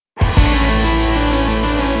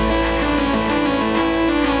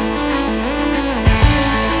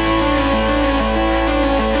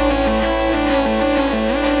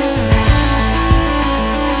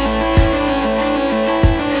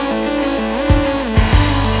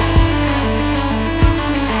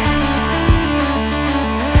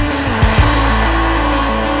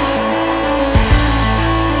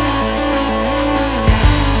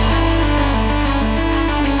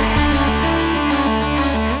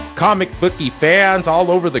Comic bookie fans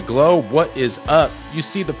all over the globe, what is up? You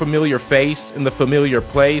see the familiar face in the familiar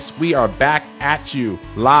place. We are back at you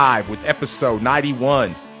live with episode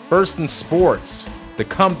 91. First in sports, the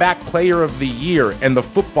comeback player of the year and the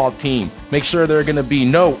football team. Make sure there are going to be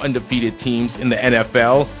no undefeated teams in the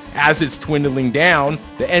NFL. As it's dwindling down,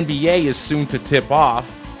 the NBA is soon to tip off.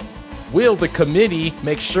 Will the committee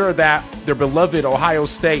make sure that their beloved Ohio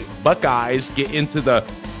State Buckeyes get into the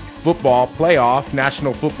football playoff,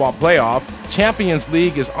 National Football Playoff? Champions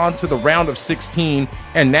League is on to the round of 16,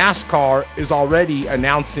 and NASCAR is already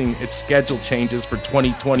announcing its schedule changes for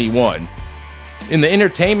 2021. In the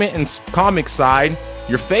entertainment and comic side,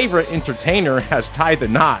 your favorite entertainer has tied the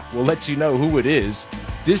knot. We'll let you know who it is.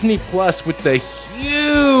 Disney Plus with the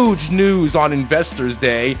huge news on Investors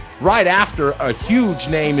Day, right after a huge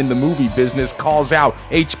name in the movie business calls out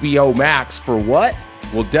HBO Max for what?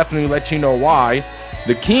 We'll definitely let you know why.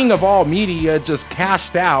 The king of all media just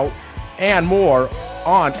cashed out, and more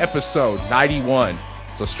on episode 91.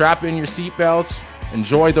 So strap in your seatbelts,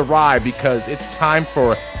 enjoy the ride, because it's time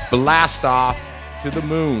for Blast Off to the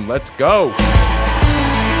Moon. Let's go.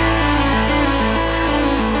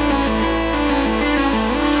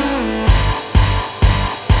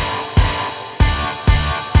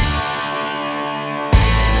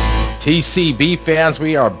 TCB fans,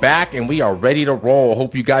 we are back and we are ready to roll.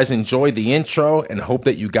 Hope you guys enjoyed the intro and hope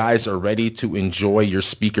that you guys are ready to enjoy your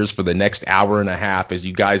speakers for the next hour and a half as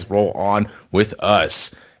you guys roll on with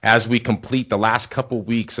us. As we complete the last couple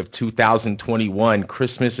weeks of 2021,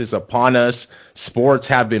 Christmas is upon us. Sports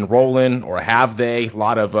have been rolling, or have they? A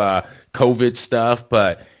lot of COVID stuff,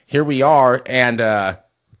 but here we are. And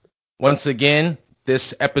once again,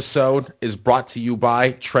 this episode is brought to you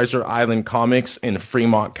by Treasure Island Comics in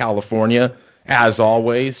Fremont, California. As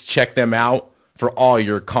always, check them out for all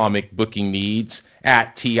your comic booking needs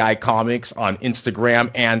at TI Comics on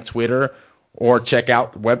Instagram and Twitter, or check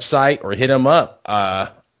out the website or hit them up.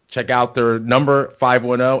 Check out their number,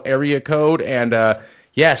 510 area code. And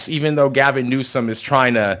yes, even though Gavin Newsom is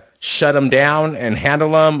trying to shut them down and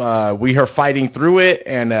handle them, we are fighting through it,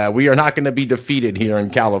 and we are not going to be defeated here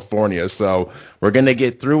in California. So we're going to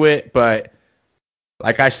get through it. But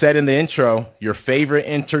like I said in the intro, your favorite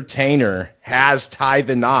entertainer has tied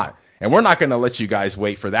the knot. And we're not going to let you guys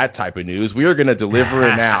wait for that type of news. We are going to deliver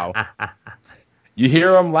it now. You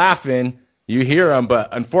hear them laughing. You hear them. But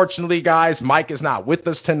unfortunately, guys, Mike is not with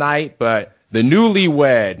us tonight. But the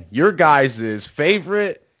newlywed, your guys'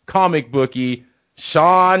 favorite comic bookie,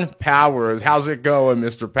 Sean Powers. How's it going,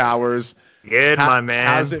 Mr. Powers? Good, my man.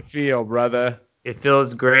 How's it feel, brother? It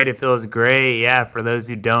feels great. It feels great. Yeah, for those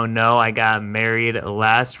who don't know, I got married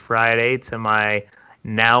last Friday to my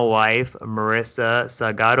now wife, Marissa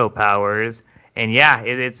Salgado Powers. And yeah,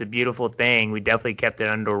 it's a beautiful thing. We definitely kept it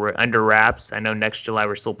under wraps. I know next July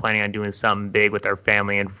we're still planning on doing something big with our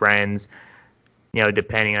family and friends, you know,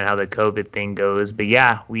 depending on how the COVID thing goes. But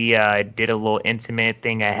yeah, we did a little intimate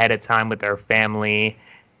thing ahead of time with our family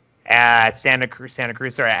at Santa Cruz,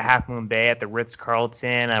 or at Half Moon Bay at the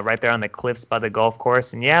Ritz-Carlton, right there on the cliffs by the golf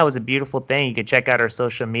course. And yeah, it was a beautiful thing. You can check out our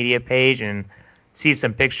social media page and see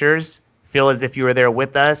some pictures. Feel as if you were there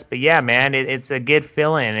with us. But yeah, man, it's a good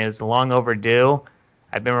feeling. It's long overdue.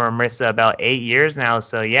 I've been with Marissa about 8 years now.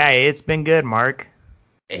 So yeah, it's been good, Mark.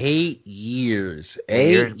 8 years.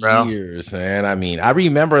 8 years, man. I mean, I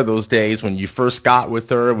remember those days when you first got with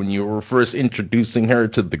her, when you were first introducing her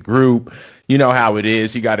to the group. You know how it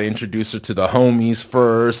is. You got to introduce her to the homies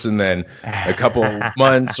first, and then a couple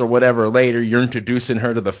months or whatever later, you're introducing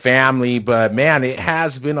her to the family. But man, it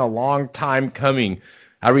has been a long time coming.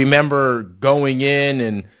 I remember going in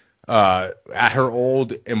and at her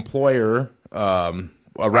old employer, our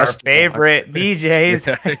favorite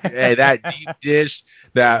DJs. Hey, that deep dish,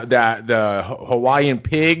 the Hawaiian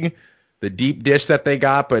pig, the deep dish that they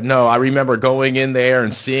got. But no, I remember going in there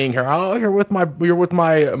and seeing her. Oh, you're with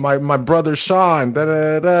my brother Sean. Da,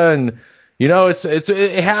 da, da. And you know, it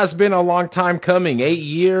has been a long time coming. 8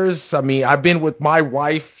 years. I mean, I've been with my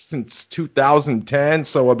wife since 2010,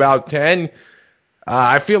 so about 10.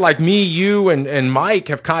 I feel like me, you, and Mike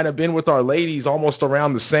have kind of been with our ladies almost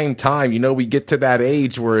around the same time. You know, we get to that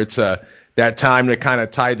age where it's that time to kind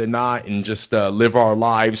of tie the knot and just live our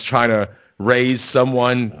lives trying to raise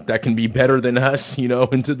someone that can be better than us, you know,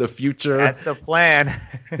 into the future. That's the plan.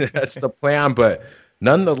 That's the plan. But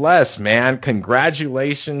nonetheless, man,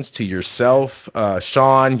 congratulations to yourself,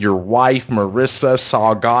 Sean, your wife, Marissa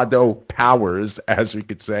Salgado Powers, as we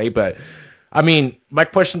could say. But I mean, my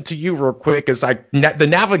question to you real quick is like the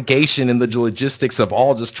navigation and the logistics of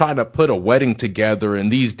all just trying to put a wedding together in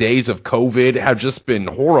these days of COVID have just been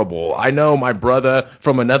horrible. I know my brother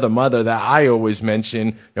from another mother that I always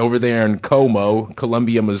mention over there in Como,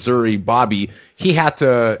 Columbia, Missouri, Bobby, he had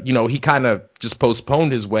to, he kind of just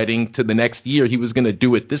postponed his wedding to the next year. He was going to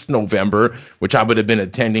do it this November, which I would have been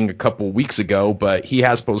attending a couple weeks ago, but he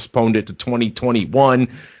has postponed it to 2021.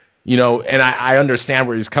 And I understand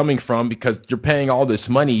where he's coming from because you're paying all this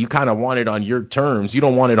money. You kind of want it on your terms. You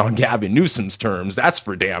don't want it on Gavin Newsom's terms. That's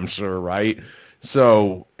for damn sure, right?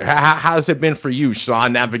 So how's it been for you,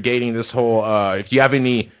 Sean, navigating this whole, if you have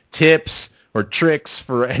any tips or tricks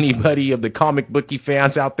for anybody of the comic booky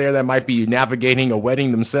fans out there that might be navigating a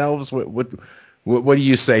wedding themselves, what do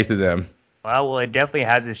you say to them? Well, it definitely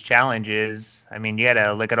has its challenges. I mean, you got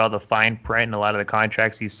to look at all the fine print and a lot of the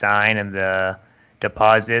contracts you sign and the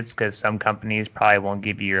deposits, because some companies probably won't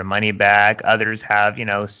give you your money back. Others have,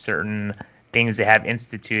 certain things they have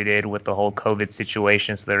instituted with the whole COVID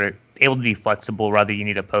situation, so they're able to be flexible, whether you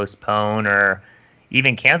need to postpone or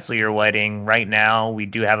even cancel your wedding. Right now, we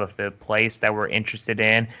do have a place that we're interested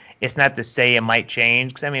in. It's not to say it might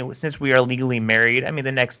change, because, I mean, since we are legally married, I mean,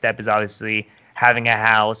 the next step is obviously having a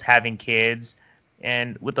house, having kids.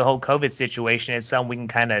 And with the whole COVID situation, it's something we can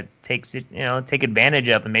kind of take advantage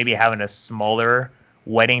of, and maybe having a smaller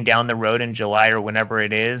wedding down the road in July or whenever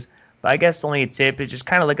it is. But I guess the only tip is just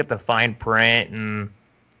kind of look at the fine print and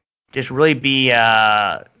just really be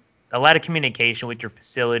a lot of communication with your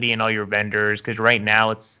facility and all your vendors, because right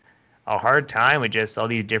now it's a hard time with just all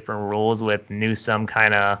these different rules with Newsom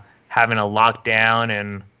kind of having a lockdown.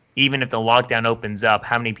 And even if the lockdown opens up,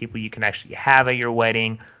 how many people you can actually have at your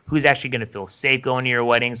wedding, who's actually going to feel safe going to your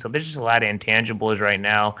wedding. So there's just a lot of intangibles right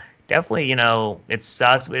now. Definitely, it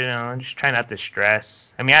sucks, but, just try not to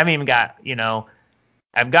stress. I mean, I haven't even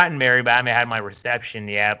I've gotten married, but I haven't had my reception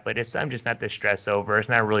yet, but I'm just not to stress over. It's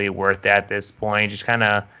not really worth it at this point. Just kind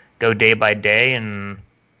of go day by day and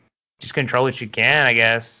just control what you can, I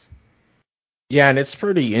guess. Yeah, and it's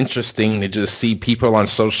pretty interesting to just see people on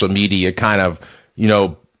social media kind of,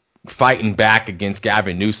 fighting back against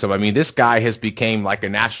Gavin Newsom. I mean, this guy has become like a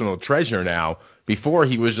national treasure now. Before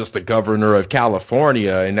he was just the governor of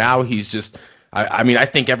California, and now he's just, I mean, I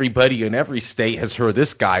think everybody in every state has heard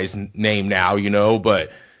this guy's name now,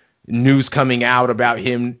 but news coming out about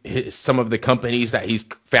him, some of the companies that he's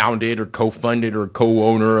founded or co-funded or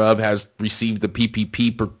co-owner of has received the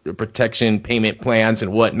PPP protection payment plans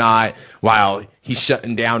and whatnot, while he's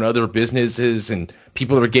shutting down other businesses, and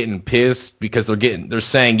people are getting pissed because they're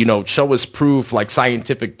saying, show us proof, like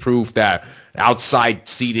scientific proof that outside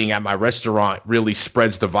seating at my restaurant really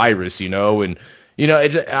spreads the virus, and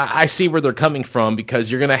I see where they're coming from, because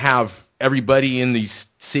you're going to have everybody in these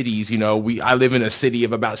cities. I live in a city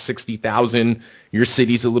of about 60,000. Your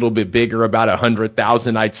city's a little bit bigger, about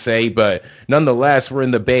 100,000, I'd say. But nonetheless, we're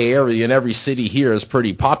in the Bay Area, and every city here is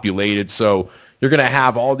pretty populated. So you're going to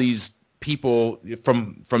have all these people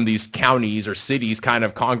from these counties or cities kind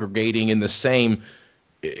of congregating in the same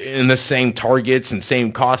Targets and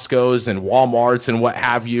same Costco's and Walmarts and what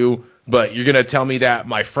have you. But you're going to tell me that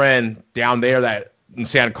my friend down there that in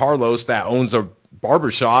San Carlos that owns a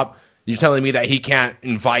barbershop, you're telling me that he can't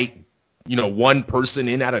invite, one person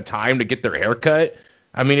in at a time to get their hair cut?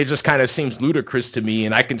 I mean, it just kind of seems ludicrous to me,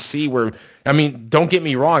 and I can see where, I mean, don't get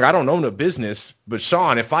me wrong, I don't own a business, but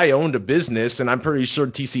Sean, if I owned a business, and I'm pretty sure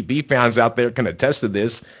TCB fans out there can attest to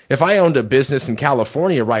this, if I owned a business in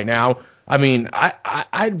California right now, I mean,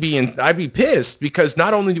 I'd be pissed, because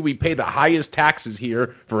not only do we pay the highest taxes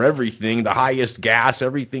here for everything, the highest gas,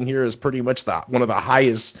 everything here is pretty much one of the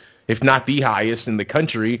highest, if not the highest in the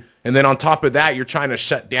country, and then on top of that, you're trying to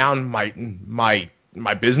shut down my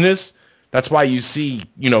business. That's why you see,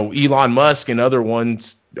 Elon Musk and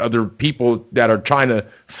other people that are trying to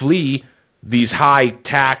flee these high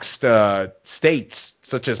taxed states,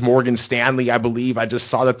 such as Morgan Stanley, I believe. I just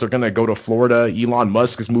saw that they're going to go to Florida. Elon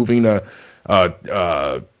Musk is moving to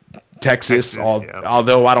Texas, Yeah.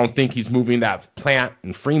 although I don't think he's moving that plant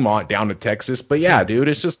in Fremont down to Texas. But yeah, dude,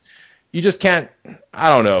 it's just, you just can't, I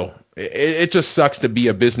don't know. It just sucks to be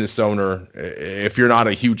a business owner if you're not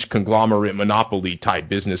a huge conglomerate monopoly type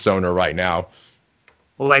business owner right now.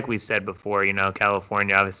 Well, like we said before,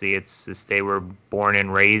 California, obviously it's the state we're born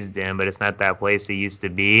and raised in, but it's not that place it used to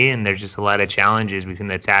be. And there's just a lot of challenges between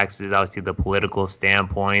the taxes, obviously the political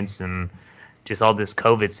standpoints, and just all this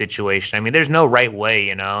COVID situation. I mean, there's no right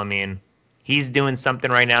way, I mean, he's doing something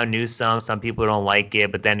right now, Newsom. Some people don't like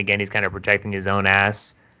it, but then again, he's kind of protecting his own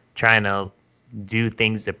ass, trying to do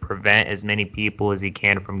things to prevent as many people as he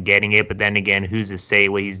can from getting it. But then again, who's to say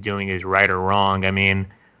what he's doing is right or wrong? I mean,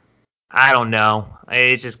 I don't know.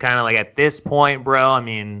 It's just kind of like at this point, bro. I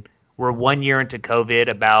mean, we're 1 year into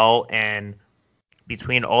COVID and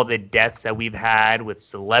between all the deaths that we've had with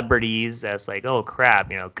celebrities, that's like, oh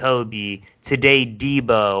crap, Kobe, today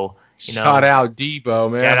Debo, Shout out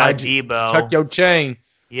Debo, man. shout out How'd you tuck Debo, your chain?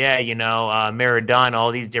 yeah, Maradona,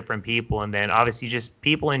 all these different people, and then obviously just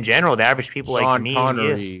people in general, the average people like Sean me and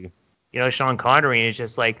you, Connery. Sean Connery is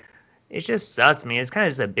just like, it just sucks. I mean, it's kind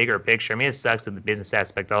of just a bigger picture. I mean, it sucks with the business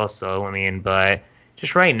aspect also. I mean, but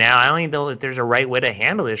just right now, I don't even know if there's a right way to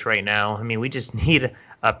handle this right now. I mean, we just need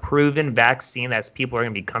a proven vaccine that people are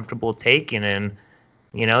going to be comfortable taking, and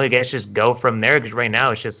I guess just go from there. Because right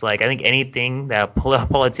now, it's just like I think anything that a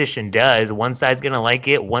politician does, one side's going to like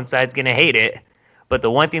it, one side's going to hate it. But the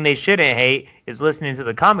one thing they shouldn't hate is listening to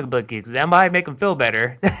the comic book geeks. That might make them feel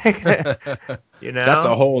better. you That's a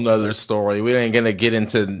know? whole nother story. We ain't gonna get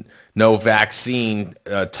into no vaccine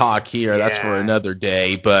talk here. That's for Yeah. another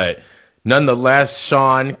day. But nonetheless,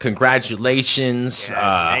 Sean, congratulations Yes.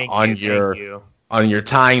 Thank you. Thank you. on your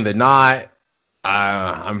tying the knot.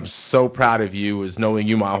 I'm so proud of you, as knowing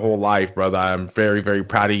you my whole life, brother. I'm very, very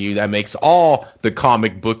proud of you. That makes all the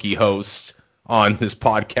comic bookie hosts on this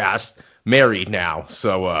podcast married now.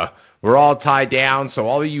 So we're all tied down. So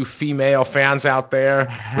all of you female fans out there,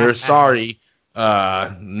 we're sorry.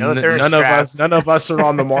 No thirst traps. None of us are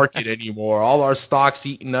on the market anymore. All our stocks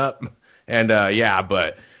eaten up. And yeah,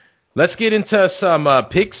 but let's get into some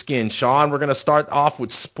pigskin, Sean. We're going to start off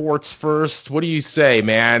with sports first. What do you say,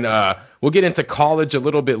 man? We'll get into college a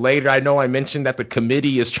little bit later. I know I mentioned that the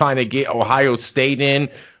committee is trying to get Ohio State in,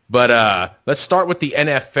 but let's start with the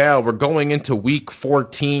NFL. We're going into week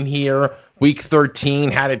 14 here. Week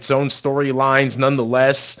 13 had its own storylines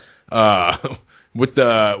nonetheless. With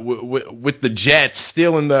the Jets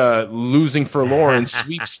still in the losing for Lawrence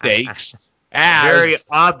sweepstakes. Very As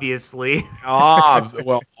obviously.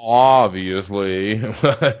 Well, obviously.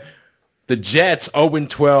 The Jets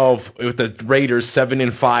 0-12 with the Raiders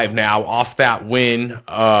 7-5 now off that win.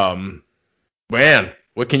 Man,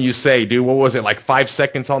 what can you say, dude? What was it, like 5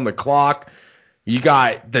 seconds on the clock?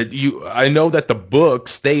 I know that the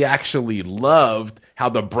books, they actually loved how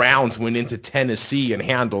the Browns went into Tennessee and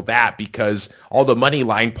handled that, because all the money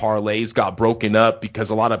line parlays got broken up because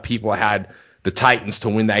a lot of people had the Titans to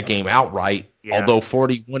win that game outright. Yeah. Although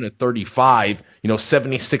 41-35,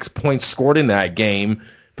 76 points scored in that game.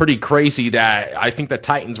 Pretty crazy that I think the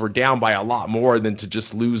Titans were down by a lot more than to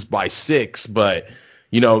just lose by 6. But,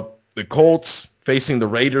 the Colts facing the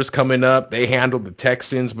Raiders coming up, they handled the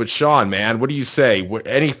Texans. But Sean, man, what do you say?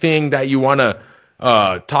 Anything that you want to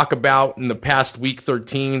talk about in the past week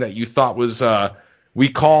 13 that you thought was we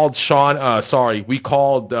called the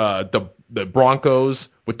Broncos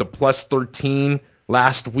with the plus 13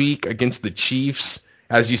 last week against the Chiefs.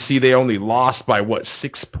 As you see, they only lost by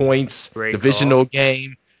 6 points. Great Divisional call.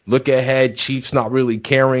 game. Look ahead, Chiefs not really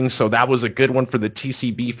caring. So that was a good one for the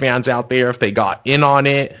TCB fans out there if they got in on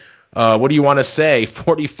it. What do you want to say?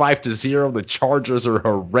 45-0. The Chargers are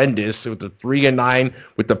horrendous with the 3-9,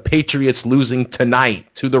 with the Patriots losing tonight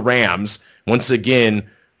to the Rams. Once again,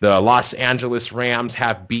 the Los Angeles Rams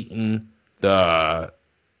have beaten have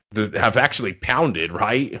actually pounded,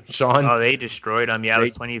 right, Sean? Oh, they destroyed them. Yeah, it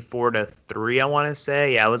was 24-3, I want to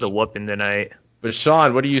say. Yeah, it was a whooping tonight. But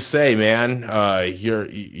Sean, what do you say, man?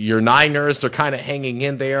 Your Niners are kind of hanging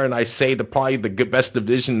in there, and I say probably the best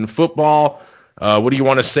division in football. What do you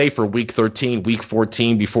want to say for week 13, week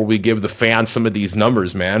 14 before we give the fans some of these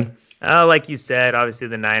numbers, man? Like you said, obviously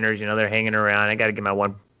the Niners, they're hanging around. I got to give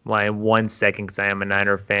my 1 second because I am a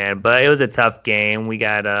Niner fan. But it was a tough game. We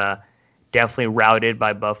got definitely routed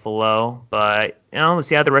by Buffalo. But, we'll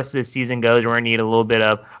see how the rest of the season goes. We're going to need a little bit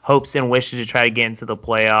of hopes and wishes to try to get into the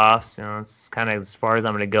playoffs. It's kind of as far as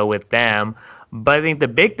I'm going to go with them. But I think the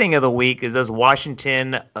big thing of the week is this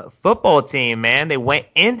Washington football team, man. They went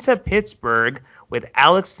into Pittsburgh with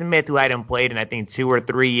Alex Smith, who hadn't played in, I think, 2 or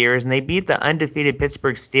 3 years, and they beat the undefeated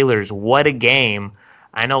Pittsburgh Steelers. What a game.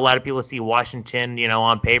 I know a lot of people see Washington,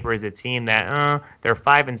 on paper as a team that, they're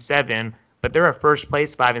 5-7, but they're a first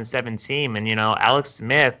place 5-7 team. And, Alex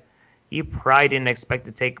Smith, he probably didn't expect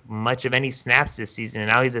to take much of any snaps this season. And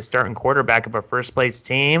now he's a starting quarterback of a first place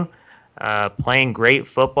team, playing great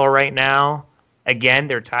football right now. Again,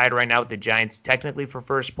 they're tied right now with the Giants technically for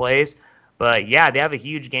first place. But, yeah, they have a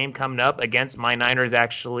huge game coming up against my Niners,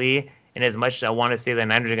 actually. And as much as I want to say the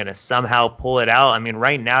Niners are going to somehow pull it out, I mean,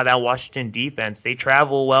 right now, that Washington defense, they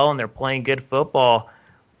travel well and they're playing good football.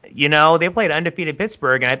 They played undefeated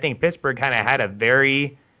Pittsburgh, and I think Pittsburgh kind of had a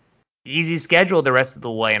very easy schedule the rest of the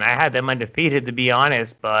way. And I had them undefeated, to be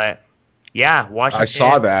honest. But, yeah, I saw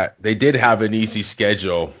Washington. that. They did have an easy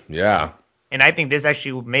schedule. Yeah. And I think this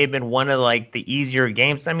actually may have been one of like the easier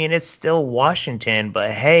games. I mean, it's still Washington,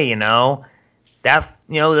 but hey,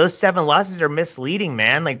 those 7 losses are misleading,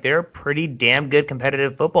 man. Like they're a pretty damn good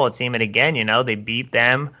competitive football team, and again, they beat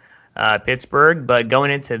them, Pittsburgh. But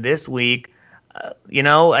going into this week, I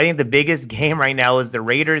think the biggest game right now is the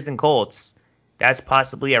Raiders and Colts. That's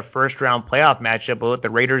possibly a first round playoff matchup. But with the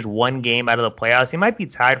Raiders 1 game out of the playoffs, he might be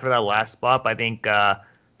tied for that last spot. But I think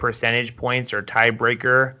percentage points or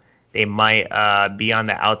tiebreaker, they might be on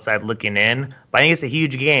the outside looking in. But I think it's a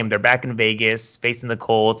huge game. They're back in Vegas facing the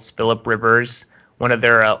Colts. Phillip Rivers, one of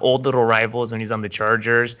their old little rivals when he's on the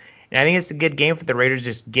Chargers. And I think it's a good game for the Raiders to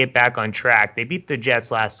just get back on track. They beat the Jets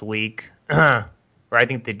last week, where I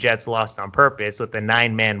think the Jets lost on purpose with the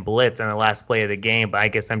 9-man blitz on the last play of the game. But I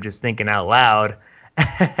guess I'm just thinking out loud.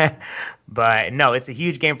 But no, it's a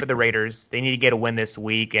huge game for the Raiders. They need to get a win this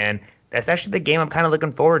week, and that's actually the game I'm kind of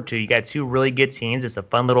looking forward to. You got two really good teams. It's a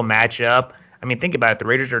fun little matchup. I mean, think about it. The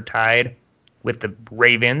Raiders are tied with the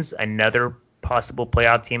Ravens, another possible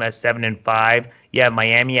playoff team at 7-5. You have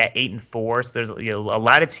Miami at 8-4. So there's a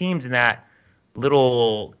lot of teams in that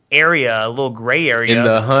little area, a little gray area. In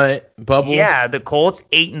the hunt bubble. Yeah, the Colts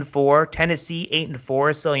 8-4, Tennessee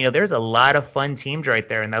 8-4. So there's a lot of fun teams right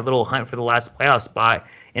there in that little hunt for the last playoff spot.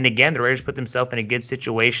 And again, the Raiders put themselves in a good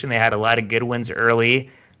situation. They had a lot of good wins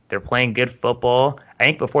early. They're playing good football. I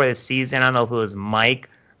think before the season, I don't know if it was Mike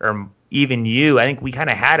or even you, I think we kind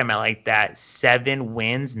of had them at like that 7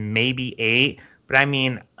 wins, maybe 8. But I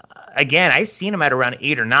mean, again, I seen them at around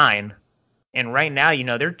 8 or 9. And right now,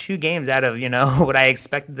 they're 2 games out of, what I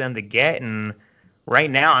expected them to get. And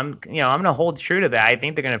right now, I'm going to hold true to that. I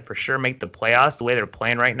think they're going to for sure make the playoffs the way they're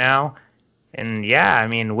playing right now. And yeah, I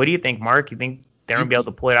mean, what do you think, Mark? You think they're going to be able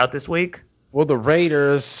to pull it out this week? Well, the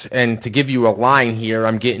Raiders, and to give you a line here,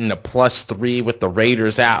 I'm getting a +3 with the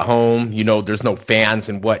Raiders at home. There's no fans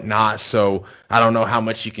and whatnot, so I don't know how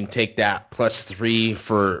much you can take that +3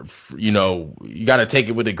 for you got to take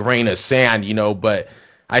it with a grain of sand, but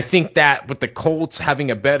I think that with the Colts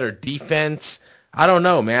having a better defense, I don't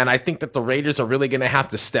know, man. I think that the Raiders are really going to have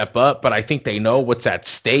to step up, but I think they know what's at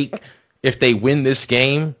stake. If they win this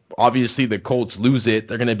game, obviously the Colts lose it.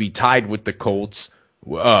 They're going to be tied with the Colts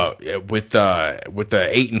with the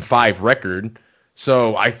 8-5 record.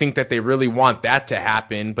 So I think that they really want that to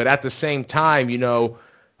happen. But at the same time,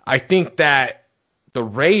 I think that the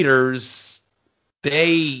Raiders,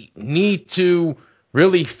 they need to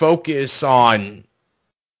really focus on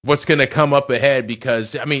what's going to come up ahead,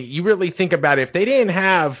 because I mean, you really think about it, if they didn't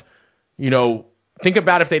have,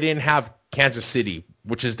 if they didn't have Kansas City,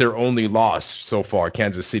 which is their only loss so far.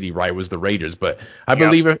 Kansas City, right, was the Raiders. But I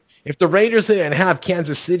believe if the Raiders didn't have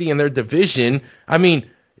Kansas City in their division, I mean,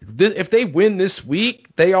 if they win this week,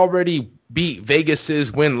 they already beat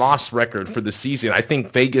Vegas's win-loss record for the season. I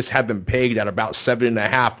think Vegas had them pegged at about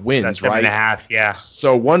 7.5 wins, That's right? 7.5, yeah.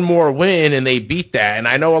 So one more win and they beat that. And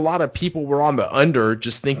I know a lot of people were on the under,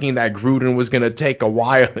 just thinking that Gruden was going to take a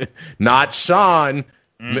while. Not Sean.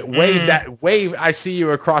 Wave. I see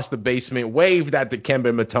you across the basement. Wave that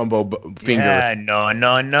Dikembe Mutombo finger. Yeah, no.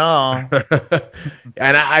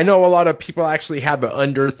 And I know a lot of people actually had the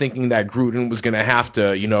under, thinking that Gruden was going to have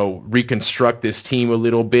to, reconstruct this team a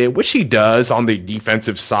little bit, which he does on the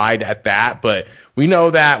defensive side at that. But we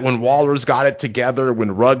know that when Waller's got it together,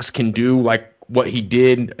 when Ruggs can do like what he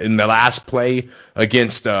did in the last play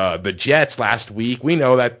against the Jets last week, we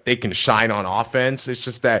know that they can shine on offense. It's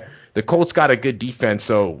just that the Colts got a good defense.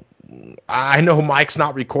 So I know Mike's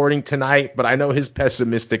not recording tonight, but I know his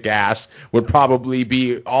pessimistic ass would probably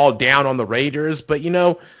be all down on the Raiders. But,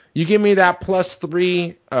 you give me that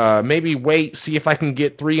 +3, maybe wait, see if I can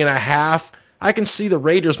get 3.5. I can see the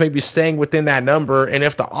Raiders maybe staying within that number. And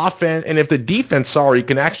if the defense,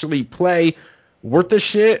 can actually play worth the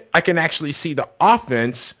shit, I can actually see the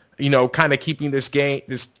offense, kind of keeping this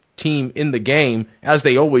team in the game, as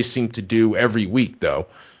they always seem to do every week, though.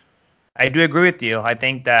 I do agree with you. I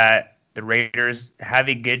think that the Raiders have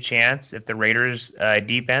a good chance if the Raiders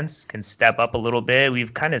defense can step up a little bit.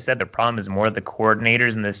 We've kind of said the problem is more the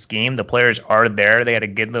coordinators in the scheme. The players are there. They had a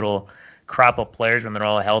good little crop of players when they're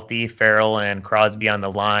all healthy. Farrell and Crosby on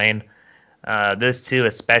the line. Those two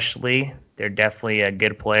especially, they're definitely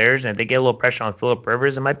good players. And if they get a little pressure on Phillip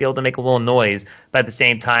Rivers, it might be able to make a little noise. But at the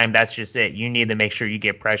same time, that's just it. You need to make sure you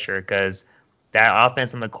get pressure, because that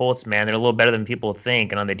offense on the Colts, man, they're a little better than people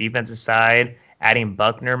think. And on the defensive side, adding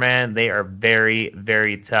Buckner, man, they are very,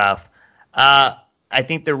 very tough. I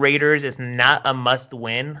think the Raiders is not a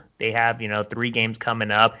must-win. They have, 3 games coming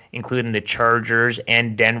up, including the Chargers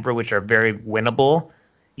and Denver, which are very winnable.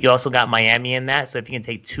 You also got Miami in that. So if you can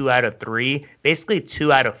take 2 out of 3, basically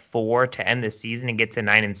 2 out of 4 to end the season and get to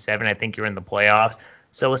 9-7, I think you're in the playoffs.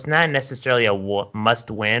 So it's not necessarily a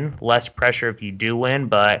must win. Less pressure if you do win,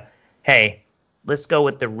 but hey, let's go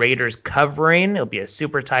with the Raiders covering. It'll be a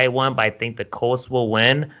super tight one, but I think the Colts will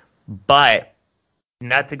win. But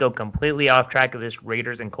not to go completely off track of this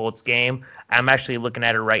Raiders and Colts game, I'm actually looking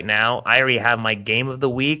at it right now. I already have my game of the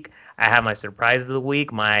week. I have my surprise of the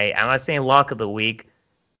week. I'm not saying lock of the week.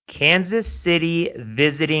 Kansas City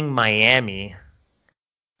visiting Miami.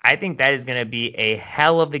 I think that is going to be a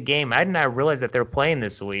hell of a game. I did not realize that they're playing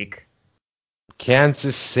this week.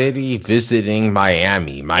 Kansas City visiting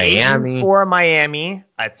Miami. Miami. 8-4 Miami,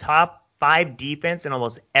 a top 5 defense in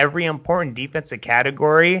almost every important defensive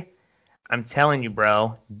category. I'm telling you,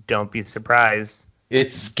 bro, don't be surprised.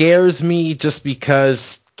 It scares me just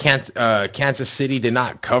because Kansas City did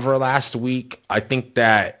not cover last week. I think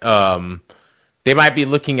that they might be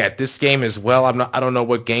looking at this game as well. I don't know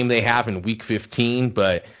what game they have in week 15,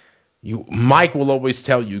 but Mike will always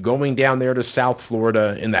tell you, going down there to South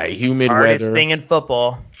Florida in that humid Hardest weather. thing in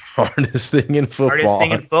football. Hardest thing in football. Hardest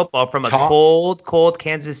thing in football, from a cold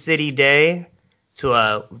Kansas City day to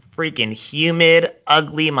a freaking humid,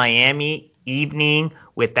 ugly Miami evening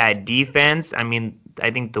with that defense. I mean, I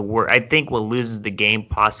think what loses the game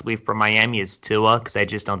possibly for Miami is Tua, because I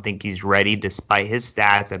just don't think he's ready despite his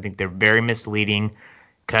stats. I think they're very misleading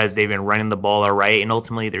because they've been running the ball all right, and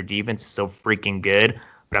ultimately their defense is so freaking good.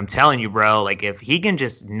 But I'm telling you, bro, like if he can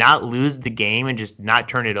just not lose the game and just not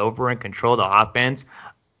turn it over and control the offense,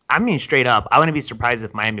 I mean straight up, I wouldn't be surprised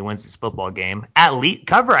if Miami wins this football game. At least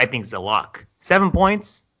cover, I think, is a lock. 7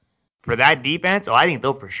 points for that defense. Oh, I think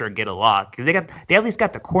they'll for sure get a lock because they at least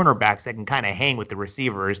got the cornerbacks that can kind of hang with the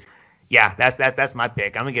receivers. Yeah, that's my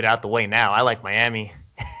pick. I'm gonna get it out the way now. I like Miami.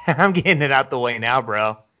 I'm getting it out the way now,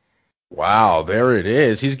 bro. Wow, there it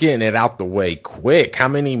is. He's getting it out the way quick. How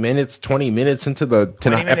many minutes? 20 minutes into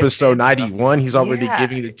episode 91. He's already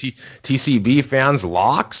giving the TCB fans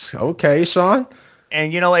locks. Okay, Sean.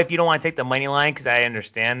 And you know, if you don't want to take the money line, because I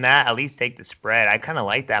understand that, at least take the spread. I kind of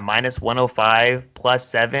like that. -105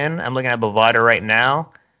 +7. I'm looking at Bovada right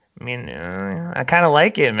now. I mean, I kind of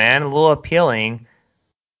like it, man. A little appealing.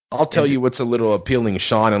 I'll tell you what's a little appealing,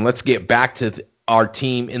 Sean, and let's get back to our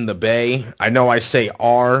team in the Bay. I know I say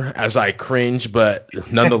 "our" as I cringe, but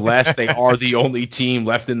nonetheless, they are the only team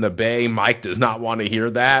left in the Bay. Mike does not want to hear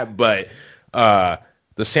that, but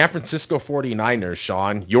the San Francisco 49ers,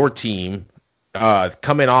 Sean, your team,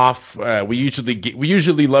 coming off, we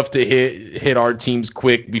usually love to hit our teams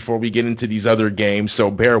quick before we get into these other games,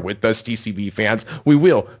 so bear with us, TCB fans. We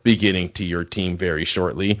will be getting to your team very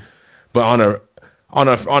shortly, but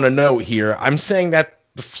on a note here, I'm saying that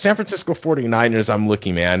the San Francisco 49ers, I'm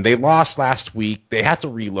looking, man, they lost last week. They had to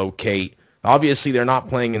relocate. Obviously, they're not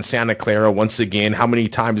playing in Santa Clara once again. How many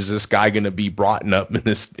times is this guy going to be brought up in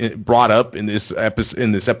this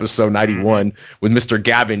episode 91 with Mr.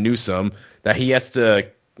 Gavin Newsom, that he has to,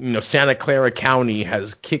 Santa Clara County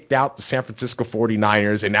has kicked out the San Francisco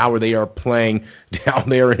 49ers, and now they are playing down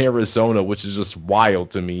there in Arizona, which is just wild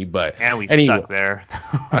to me. But and we anyway, suck there.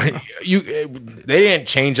 They didn't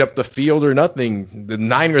change up the field or nothing. The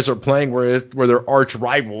Niners are playing where they're arch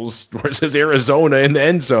rivals versus Arizona in the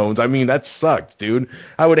end zones. I mean, that sucks, dude.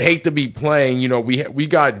 I would hate to be playing. We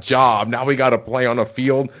got job. Now we got to play on a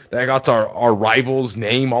field that got our rival's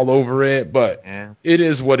name all over it. But It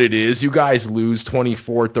is what it is. You guys lose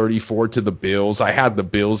 24-34 to the Bills. I had the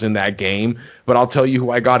Bills in that game, but I'll tell you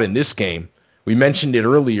who I got in this game. We mentioned it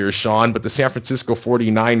earlier, Sean, but the San Francisco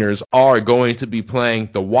 49ers are going to be playing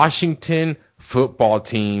the Washington football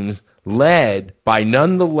teams, led by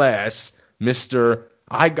nonetheless Mr.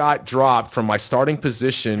 I got dropped from my starting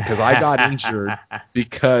position because I got injured,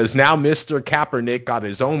 because now Mr. Kaepernick got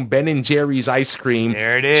his own Ben & Jerry's ice cream.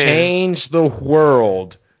 There it is. Change the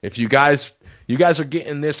world. If you guys are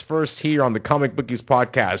getting this first here on the Comic Bookies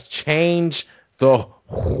podcast, change the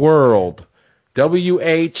world.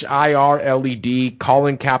 WHIRLED,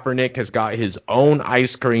 Colin Kaepernick has got his own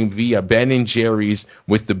ice cream via Ben & Jerry's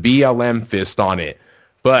with the BLM fist on it.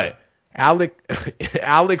 But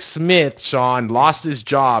Alex Smith, Sean, lost his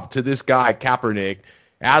job to this guy Kaepernick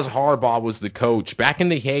as Harbaugh was the coach back in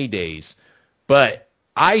the heydays. But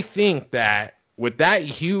I think that with that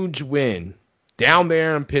huge win down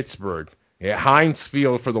there in Pittsburgh at Heinz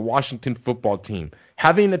Field for the Washington football team,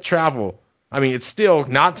 having to travel, I mean, it's still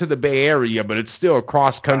not to the Bay Area, but it's still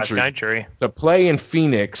cross country to play in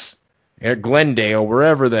Phoenix, at Glendale,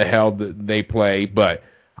 wherever the hell they play. But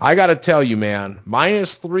I got to tell you, man,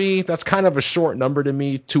 -3, that's kind of a short number to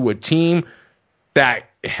me to a team that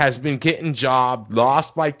has been getting job,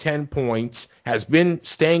 lost by 10 points, has been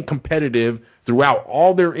staying competitive throughout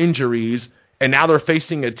all their injuries, and now they're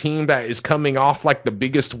facing a team that is coming off like the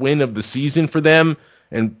biggest win of the season for them,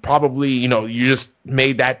 and probably, you just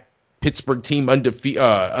made that Pittsburgh team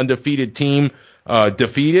undefeated team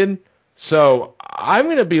defeated. So I'm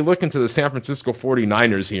going to be looking to the San Francisco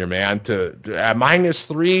 49ers here, man. To at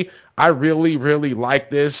 -3, I really, really like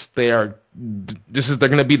this. They're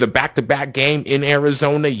going to be the back-to-back game in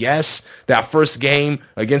Arizona. Yes, that first game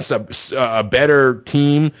against a better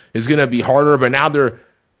team is going to be harder, but now they're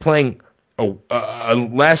playing a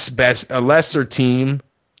lesser team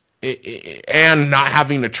and not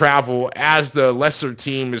having to travel as the lesser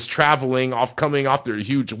team is coming off their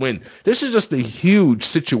huge win. This is just a huge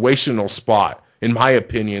situational spot, in my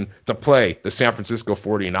opinion, to play the San Francisco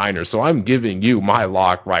 49ers. So I'm giving you my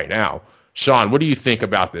lock right now. Sean, what do you think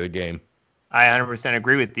about the game? I 100%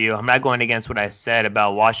 agree with you. I'm not going against what I said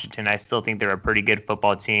about Washington. I still think they're a pretty good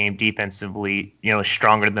football team, defensively,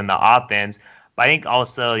 stronger than the offense. But I think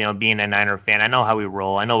also, being a Niner fan, I know how we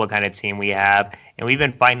roll. I know what kind of team we have. And we've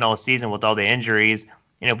been fighting all season with all the injuries.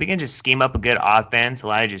 If we can just scheme up a good offense, a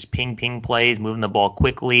lot of just ping plays, moving the ball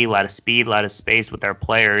quickly, a lot of speed, a lot of space with our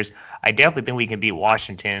players, I definitely think we can beat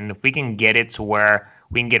Washington. If we can get it to where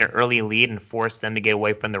we can get an early lead and force them to get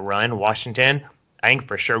away from the run, Washington, I think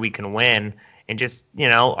for sure we can win. And just,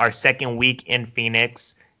 our second week in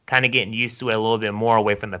Phoenix, kind of getting used to it a little bit more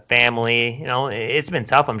away from the family. It's been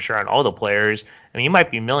tough, I'm sure, on all the players. I mean, you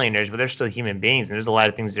might be millionaires, but they're still human beings, and there's a lot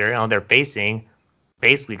of things they're facing,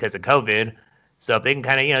 basically because of COVID. So if they can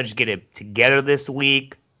kind of, just get it together this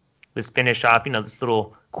week, let's finish off, this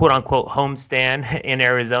little quote-unquote homestand in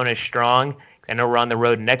Arizona strong. I know we're on the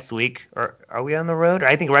road next week. Or are we on the road? Or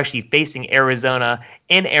I think we're actually facing Arizona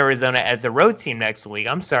in Arizona as the road team next week.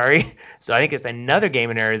 I'm sorry. So I think it's another game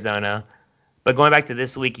in Arizona. But going back to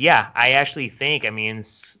this week, yeah, I actually think,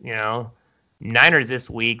 Niners this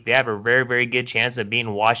week, they have a very, very good chance of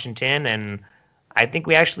beating Washington, and I think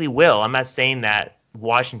we actually will. I'm not saying that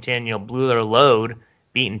Washington, blew their load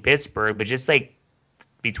beating Pittsburgh, but just like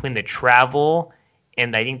between the travel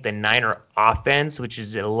and I think the Niner offense, which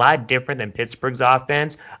is a lot different than Pittsburgh's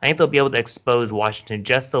offense, I think they'll be able to expose Washington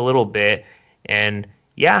just a little bit. And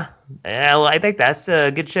yeah, I think that's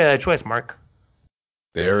a good choice, Mark.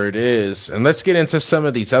 There it is. And let's get into some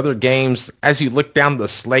of these other games. As you look down the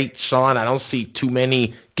slate, Sean, I don't see too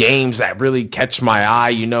many games that really catch my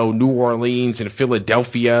eye. New Orleans and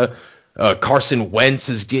Philadelphia. Carson Wentz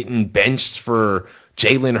is getting benched for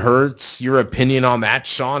Jalen Hurts. Your opinion on that,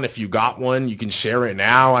 Sean? If you got one, you can share it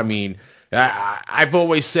now. I mean, I've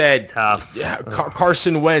always said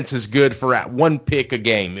Carson Wentz is good for at one pick a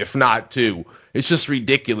game, if not two. It's just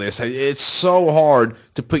ridiculous. It's so hard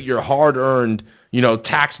to put your hard-earned,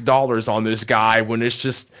 tax dollars on this guy when it's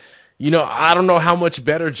just, I don't know how much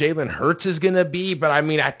better Jalen Hurts is going to be, but I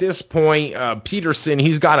mean, at this point, Peterson,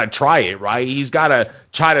 he's got to try it, right? He's got to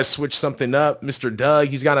try to switch something up. Mr. Doug,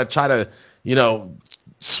 he's got to try to,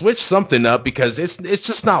 switch something up because it's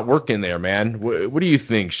just not working there, man. What do you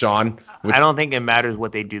think, Sean? I don't think it matters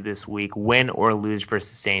what they do this week, win or lose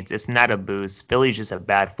versus Saints. It's not a boost. Philly's just a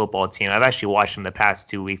bad football team. I've actually watched them the past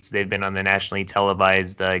 2 weeks. They've been on the nationally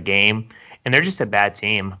televised game, and they're just a bad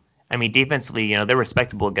team. I mean, defensively, they're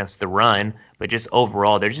respectable against the run, but just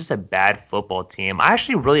overall, they're just a bad football team. I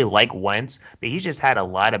actually really like Wentz, but he's just had a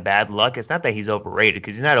lot of bad luck. It's not that he's overrated,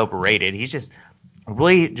 because he's not overrated. He's just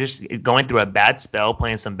really just going through a bad spell,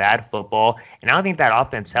 playing some bad football, and I don't think that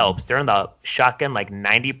offense helps. They're in the shotgun like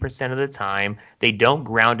 90% of the time. They don't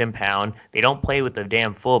ground and pound. They don't play with the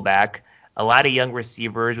damn fullback. A lot of young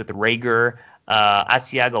receivers with Rager,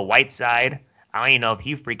 Asiago Whiteside. I don't even know if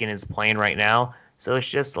he freaking is playing right now. So it's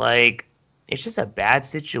just a bad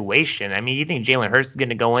situation. I mean, you think Jalen Hurts is going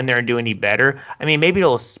to go in there and do any better? I mean, maybe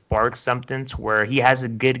it'll spark something to where he has a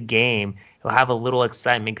good game. He'll have a little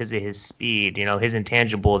excitement because of his speed, his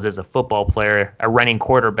intangibles as a football player, a running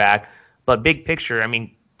quarterback. But big picture, I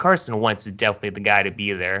mean, Carson Wentz is definitely the guy to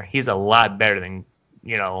be there. He's a lot better than,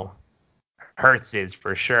 Hurts is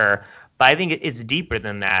for sure. But I think it's deeper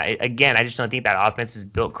than that. Again, I just don't think that offense is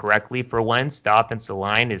built correctly for Wentz. The offensive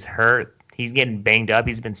line is hurt. He's getting banged up.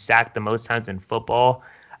 He's been sacked the most times in football.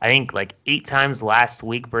 I think like 8 times last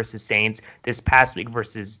week versus Saints. This past week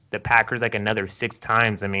versus the Packers, like another 6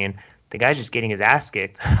 times. I mean, the guy's just getting his ass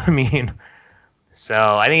kicked.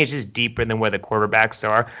 So I think it's just deeper than where the quarterbacks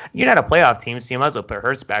are. You're not a playoff team, so you might as well put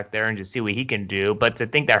Hurts back there and just see what he can do. But to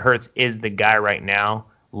think that Hurts is the guy right now,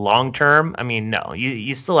 long term, I mean, no.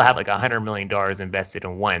 You still have like $100 million invested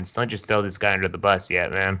in Wentz. Don't just throw this guy under the bus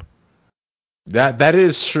yet, man. That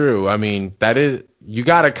is true. I mean, that is You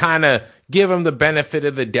got to kind of give him the benefit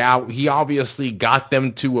of the doubt. He obviously got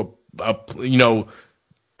them to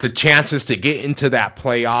the chances to get into that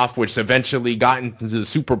playoff, which eventually got into the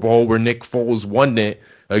Super Bowl where Nick Foles won it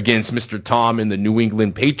against Mr. Tom and the New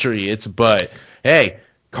England Patriots. But hey,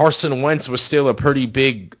 Carson Wentz was still a pretty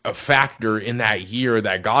big factor in that year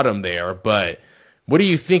that got him there. But what do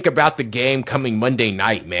you think about the game coming Monday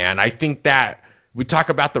night, man? I think that we talk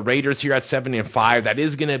about the Raiders here at 7-5. That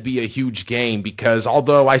is going to be a huge game because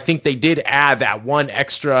although I think they did add that one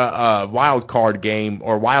extra wild card game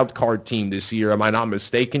or wild card team this year, am I not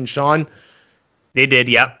mistaken, Sean? They did,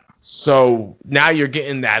 yep. So now you're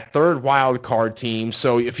getting that third wild card team.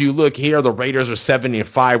 So if you look here, the Raiders are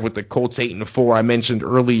 7-5 with the Colts 8-4. I mentioned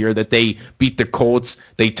earlier that they beat the Colts,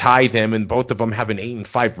 they tie them, and both of them have an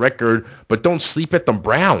 8-5 record. But don't sleep at the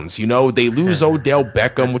Browns. You know, they lose Odell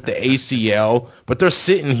Beckham with the ACL, but they're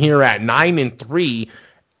sitting here at 9-3.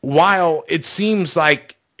 While it seems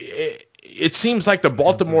like the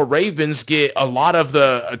Baltimore Ravens get a lot of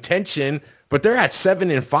the attention, but they're at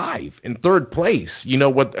 7-5 in third place. You know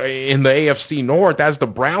what, in the AFC North, as the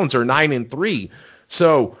Browns are 9-3.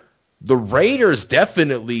 So the Raiders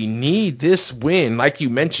definitely need this win, like you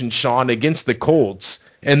mentioned, Sean, against the Colts.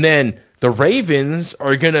 And then the Ravens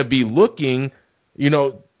are going to be looking,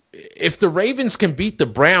 if the Ravens can beat the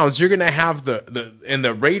Browns, you're going to have and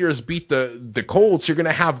the Raiders beat the Colts, you're going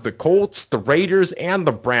to have the Colts, the Raiders, and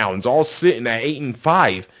the Browns all sitting at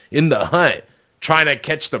 8-5 in the hunt, trying to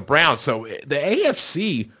catch the Browns. So the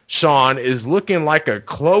AFC, Sean, is looking like a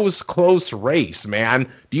close race,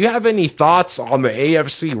 man. Do you have any thoughts on the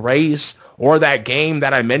AFC race or that game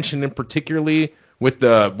that I mentioned in particularly with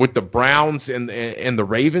the Browns and the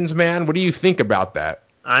Ravens, man? What do you think about that?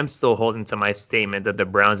 I'm still holding to my statement that the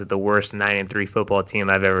Browns are the worst 9-3 football team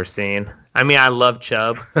I've ever seen. I mean, I love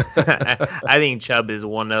Chubb. I think Chubb is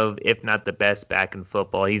one of, if not the best back in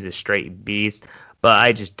football. He's a straight beast, but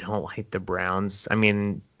I just don't like the Browns. I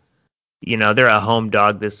mean, they're a home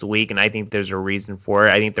dog this week, and I think there's a reason for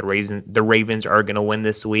it. I think the Ravens are going to win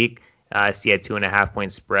this week. I see a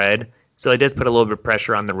 2.5-point spread. So it does put a little bit of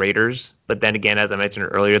pressure on the Raiders. But then again, as I mentioned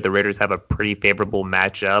earlier, the Raiders have a pretty favorable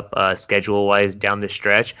matchup schedule-wise down the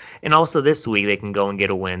stretch. And also this week they can go and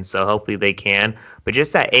get a win. So hopefully they can. But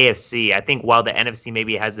just that AFC, I think while the NFC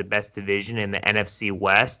maybe has the best division in the NFC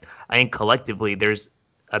West, I think collectively there's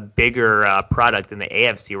a bigger product in the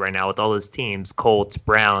AFC right now with all those teams, Colts,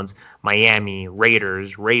 Browns, Miami,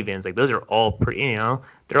 Raiders, Ravens. Like those are all pretty,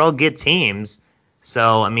 they're all good teams.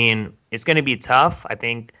 So, I mean, it's going to be tough. I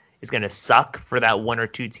think it's going to suck for that one or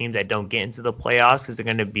two teams that don't get into the playoffs because they're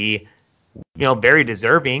going to be, very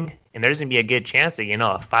deserving. And there's going to be a good chance that,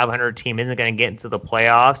 a 500 team isn't going to get into the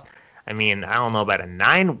playoffs. I mean, I don't know about a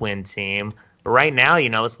 9-win team, but right now,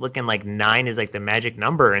 it's looking like 9 is like the magic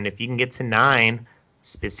number. And if you can get to 9,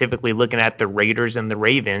 specifically looking at the Raiders and the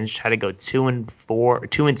Ravens, try to go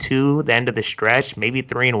 2-2, the end of the stretch, maybe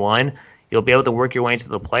 3-1, you'll be able to work your way into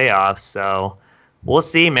the playoffs. So we'll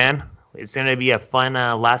see, man. It's going to be a fun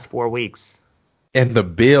last 4 weeks. And the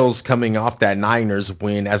Bills coming off that Niners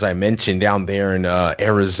win, as I mentioned, down there in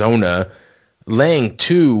Arizona, laying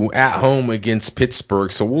 2 at home against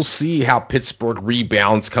Pittsburgh. So we'll see how Pittsburgh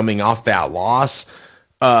rebounds coming off that loss.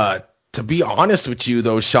 To be honest with you,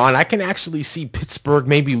 though, Sean, I can actually see Pittsburgh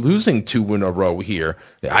maybe losing 2 in a row here.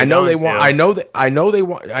 I know they want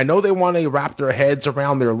to wrap their heads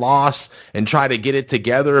around their loss and try to get it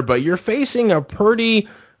together, but you're facing a pretty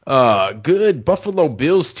good Buffalo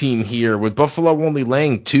Bills team here with Buffalo only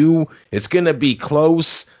laying 2. It's going to be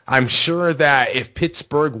close. I'm sure that if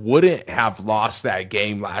Pittsburgh wouldn't have lost that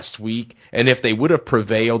game last week and if they would have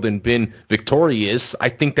prevailed and been victorious, I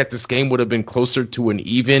think that this game would have been closer to an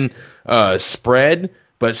even spread.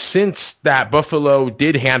 But since that Buffalo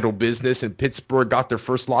did handle business and Pittsburgh got their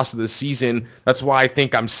first loss of the season, that's why I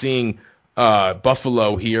think I'm seeing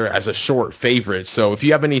Buffalo here as a short favorite. So if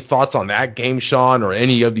you have any thoughts on that game, Sean, or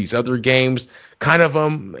any of these other games, kind of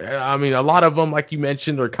them, I mean, a lot of them, like you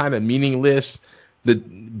mentioned, are kind of meaningless. The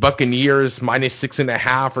Buccaneers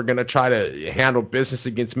 -6.5 are going to try to handle business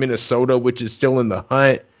against Minnesota, which is still in the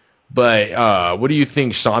hunt. But what do you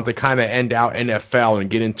think, Sean, to kind of end out NFL and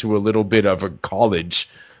get into a little bit of a college?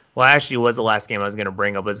 Well, actually, was the last game I was going to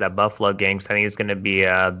bring up was that Buffalo game. Because I think it's going to be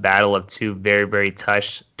a battle of two very, very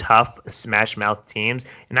tough smash-mouth teams.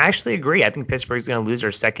 And I actually agree. I think Pittsburgh's going to lose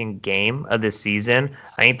their second game of the season.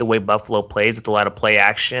 I think the way Buffalo plays with a lot of play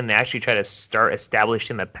action, they actually try to start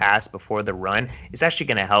establishing the pass before the run. It's actually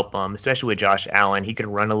going to help them, especially with Josh Allen. He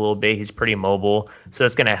can run a little bit. He's pretty mobile. So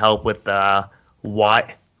it's going to help with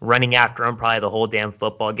Watt running after them probably the whole damn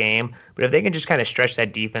football game. But if they can just kind of stretch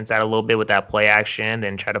that defense out a little bit with that play action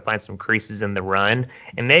and try to find some creases in the run,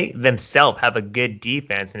 and they themselves have a good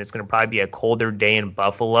defense, and it's going to probably be a colder day in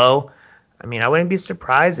Buffalo. I mean, I wouldn't be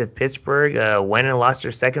surprised if Pittsburgh went and lost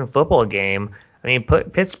their second football game. I mean,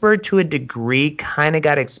 Pittsburgh to a degree kind of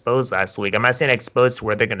got exposed last week. I'm not saying exposed to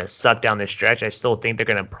where they're going to suck down the stretch. I still think they're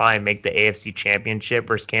going to probably make the AFC Championship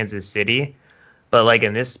versus Kansas City. But like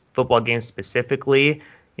in this football game specifically,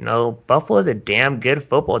 Buffalo is a damn good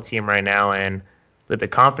football team right now, and with the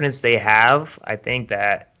confidence they have, I think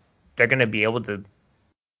that they're going to be able to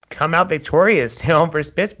come out victorious, versus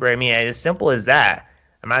Pittsburgh. I mean, as simple as that.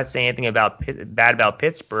 I'm not saying anything bad about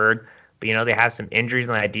Pittsburgh, but they have some injuries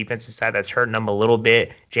on that defensive side that's hurting them a little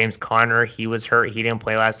bit. James Conner, he was hurt. He didn't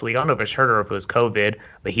play last week. I don't know if it's hurt or if it was COVID,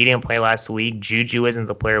 but he didn't play last week. Juju isn't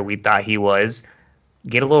the player we thought he was.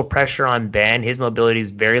 Get a little pressure on Ben. His mobility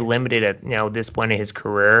is very limited at this point in his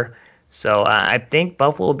career. So I think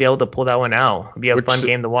Buffalo will be able to pull that one out. It'll be a fun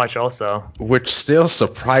game to watch also. Which still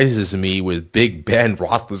surprises me with Big Ben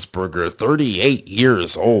Roethlisberger, 38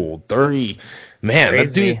 years old. Man,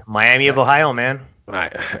 crazy. That dude, Miami of Ohio, man.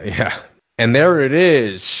 Yeah. And there it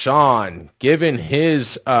is, Sean, giving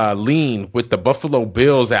his lean with the Buffalo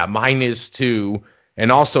Bills at -2,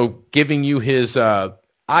 and also giving you his, I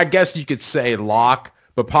guess you could say lock,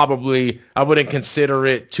 but probably I wouldn't consider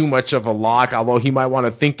it too much of a lock, although he might want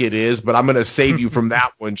to think it is, but I'm going to save you from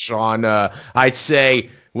that one, Sean. I'd say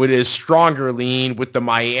with his stronger lean with the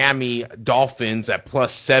Miami Dolphins at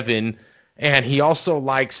 +7, and he also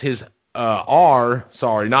likes his our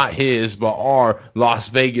Las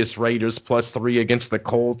Vegas Raiders +3 against the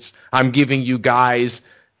Colts. I'm giving you guys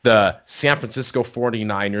the San Francisco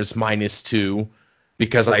 49ers -2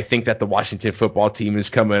 because I think that the Washington football team is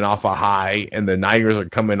coming off a high and the Niners are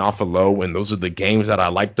coming off a low, and those are the games that I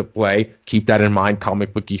like to play. Keep that in mind,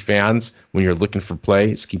 comic bookie fans, when you're looking for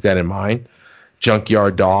plays. Keep that in mind.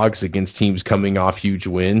 Junkyard dogs against teams coming off huge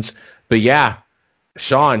wins. But yeah,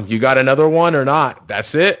 Sean, you got another one or not?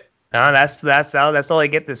 That's it? No, that's all I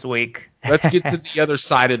get this week. Let's get to the other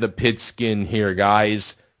side of the pigskin here,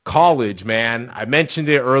 guys. College, man. I mentioned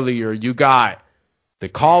it earlier. You got the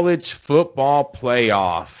college football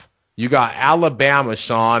playoff. You got Alabama,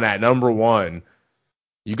 Sean, at number 1.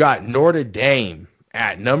 You got Notre Dame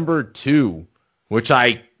at number 2, which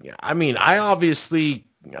I think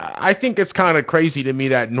it's kind of crazy to me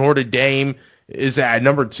that Notre Dame is at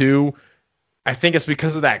number 2. I think it's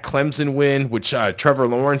because of that Clemson win, which Trevor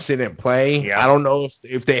Lawrence didn't play. Yeah. I don't know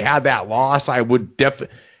if they had that loss, I would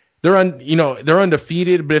definitely. They're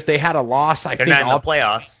undefeated, but if they had a loss, they're not in the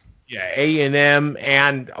playoffs. Yeah, A&M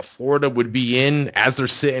and Florida would be in as they're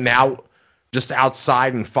sitting out just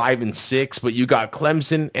outside in 5 and 6. But you got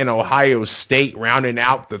Clemson and Ohio State rounding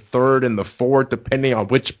out the 3rd and the 4th, depending on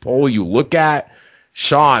which poll you look at.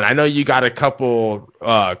 Sean, I know you got a couple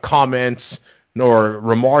comments or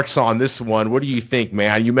remarks on this one. What do you think,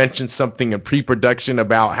 man? You mentioned something in pre-production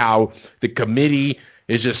about how the committee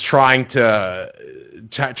is just trying to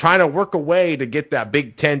work a way to get that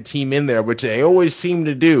Big Ten team in there, which they always seem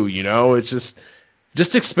to do. It's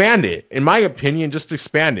just expand it. In my opinion, just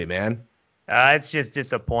expand it, man. It's just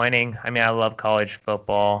disappointing. I mean, I love college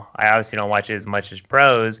football. I obviously don't watch it as much as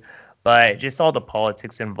pros, but just all the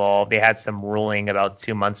politics involved. They had some ruling about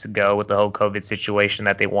 2 months ago with the whole COVID situation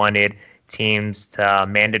that they wanted teams to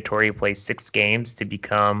mandatory play 6 games to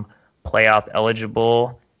become playoff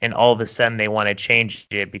eligible, and all of a sudden they want to change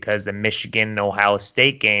it because the Michigan and Ohio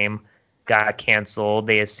State game got canceled.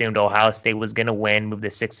 They assumed Ohio State was going to win, move to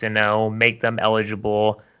 6-0, make them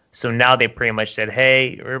eligible. So now they pretty much said,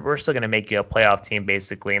 hey, we're still going to make you a playoff team,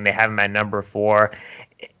 basically, and they have them at number 4.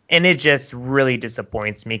 And it just really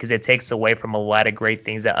disappoints me because it takes away from a lot of great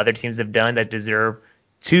things that other teams have done that deserve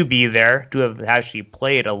to be there, to have actually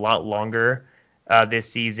played a lot longer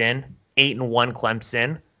this season. 8-1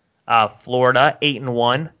 Clemson, Florida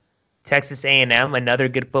 8-1, Texas A&M, another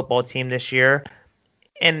good football team this year.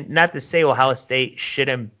 And not to say Ohio State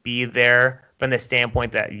shouldn't be there from the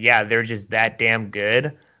standpoint that, yeah, they're just that damn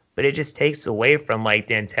good, but it just takes away from like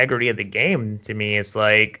the integrity of the game. To me, it's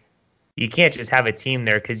like you can't just have a team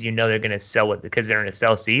there because they're going to sell it because they're going to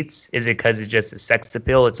sell seats. Is it because it's just a sex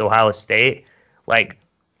appeal? It's Ohio State. Like,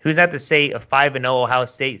 who's not to say a 5-0 Ohio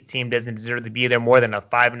State team doesn't deserve to be there more than a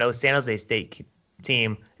 5-0 San Jose State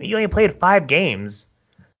team? I mean, you only played 5 games.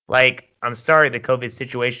 Like, I'm sorry the COVID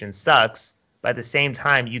situation sucks, but at the same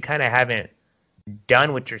time, you kind of haven't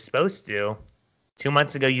done what you're supposed to. 2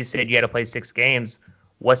 months ago, you said you had to play 6 games.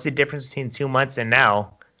 What's the difference between 2 months and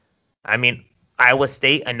now? I mean, Iowa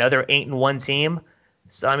State, another 8-1 team.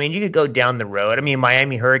 So, I mean, you could go down the road. I mean,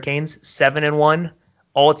 Miami Hurricanes, 7-1.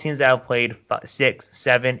 all teams that have played 6,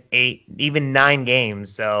 7, 8, even 9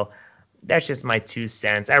 games. So that's just my 2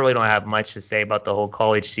 cents. I really don't have much to say about the whole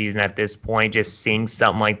college season at this point. Just seeing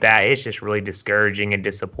something like that, it's just really discouraging and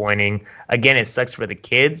disappointing. Again, it sucks for the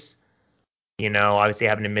kids, obviously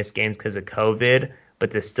having to miss games because of COVID,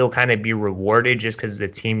 but to still kind of be rewarded just because of the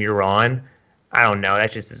team you're on, I don't know.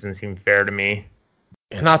 That just doesn't seem fair to me.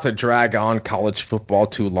 And not to drag on college football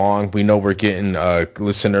too long, we know we're getting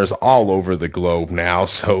listeners all over the globe now,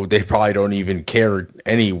 so they probably don't even care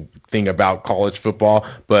anything about college football.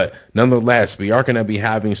 But nonetheless, we are going to be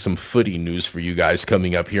having some footy news for you guys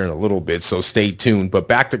coming up here in a little bit, so stay tuned. But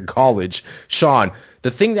back to college, Sean, the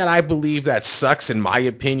thing that I believe that sucks, in my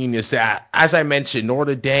opinion, is that, as I mentioned,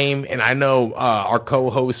 Notre Dame, and I know our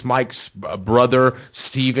co-host Mike's brother,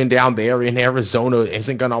 Steven, down there in Arizona,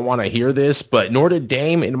 isn't going to want to hear this, but Notre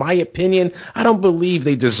Dame, in my opinion, I don't believe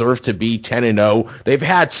they deserve to be 10-0. They've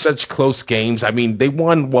had such close games. I mean, they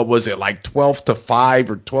won, what was it, like 12-5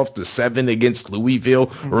 or 12-7 against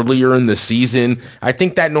Louisville earlier in the season. I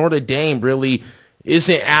think that Notre Dame really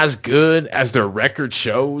isn't as good as their record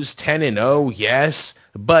shows. 10-0, yes,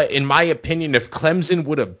 but in my opinion, if Clemson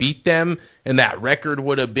would have beat them and that record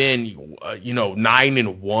would have been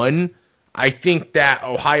 9-1, I think that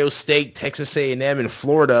Ohio State, Texas A&M, and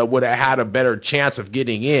Florida would have had a better chance of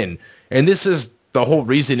getting in. And this is the whole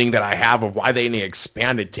reasoning that I have of why they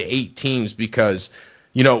expanded to 8 teams, because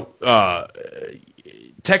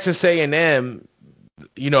Texas A&M,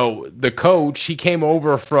 the coach, he came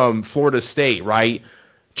over from Florida State, right?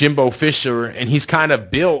 Jimbo Fisher, and he's kind of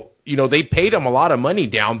built, they paid him a lot of money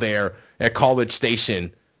down there at College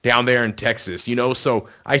Station down there in Texas, so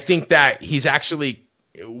I think that he's actually,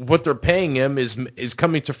 what they're paying him is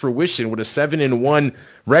coming to fruition with a 7-1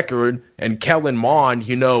 record. And Kellen Mond,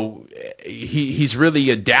 he's really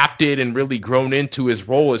adapted and really grown into his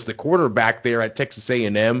role as the quarterback there at Texas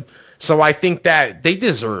A&M. So I think that they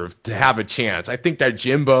deserve to have a chance. I think that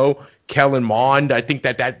Jimbo, Kellen Mond, I think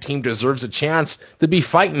that team deserves a chance to be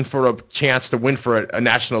fighting for a chance to win for a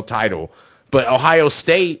national title. But Ohio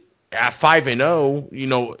State at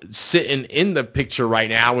 5-0, sitting in the picture right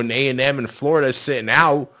now, and A&M and Florida sitting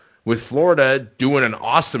out, with Florida doing an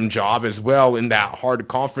awesome job as well in that hard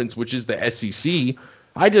conference, which is the SEC.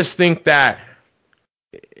 I just think that,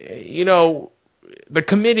 the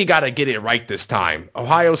committee got to get it right this time.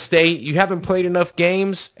 Ohio State, you haven't played enough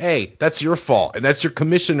games. Hey, that's your fault, and that's your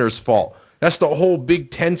commissioner's fault. That's the whole Big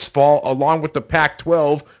Ten's fault, along with the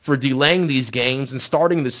Pac-12, for delaying these games and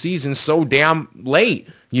starting the season so damn late.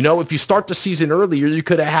 If you start the season earlier, you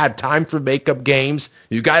could have had time for makeup games.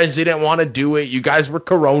 You guys didn't want to do it. You guys were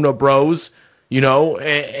Corona bros, and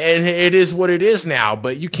it is what it is now.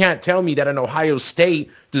 But you can't tell me that an Ohio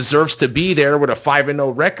State deserves to be there with a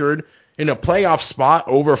 5-0 record in a playoff spot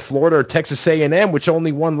over Florida or Texas A&M, which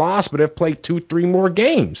only one loss, but have played 2-3 more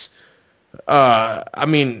games. I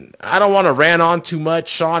mean, I don't want to rant on too much,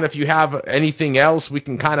 Sean. If you have anything else, we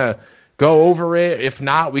can kind of go over it. If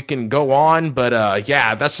not, we can go on. But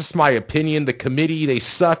yeah, that's just my opinion. The committee, they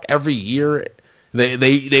suck every year.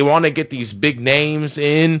 They want to get these big names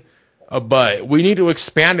in, but we need to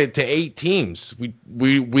expand it to 8 teams.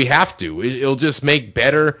 We have to. It'll just make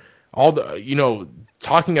better. All the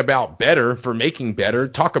talking about better for making better.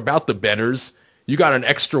 Talk about the betters. You got an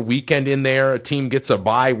extra weekend in there. A team gets a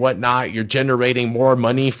bye, whatnot. You're generating more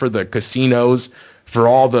money for the casinos, for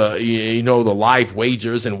all the the live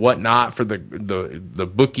wagers and whatnot, for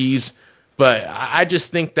the bookies. But I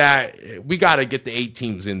just think that we got to get the 8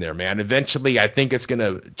 teams in there, man. Eventually, I think it's going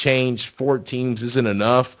to change. 4 teams isn't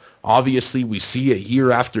enough. Obviously, we see it year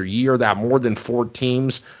after year that more than 4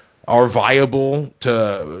 teams are viable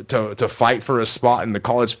to fight for a spot in the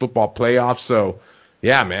college football playoffs. So,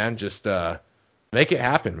 yeah, man, just make it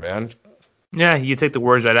happen, man. Yeah, you take the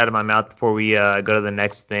words right out of my mouth before we go to the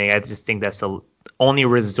next thing. I just think that's the only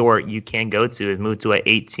resort you can go to is move to an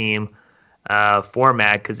 8-team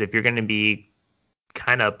format, because if you're going to be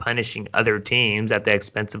kind of punishing other teams at the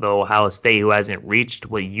expense of Ohio State, who hasn't reached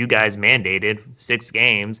what you guys mandated, 6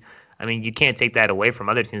 games, I mean, you can't take that away from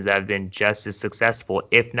other teams that have been just as successful,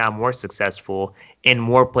 if not more successful, in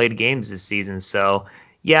more played games this season. So,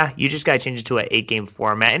 yeah, you just got to change it to an 8-game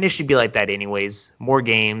format, and it should be like that anyways. More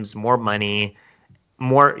games, more money,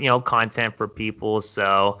 more content for people.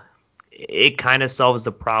 So it kind of solves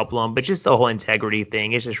the problem, but just the whole integrity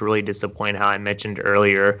thing, it's just really disappointing, how I mentioned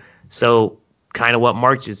earlier. So kind of what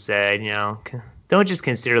Mark just said, don't just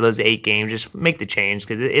consider those 8 games, just make the change,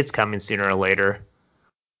 because it's coming sooner or later.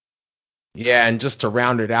 Yeah, and just to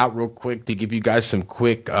round it out real quick, to give you guys some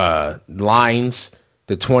quick lines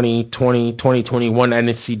the 2020-2021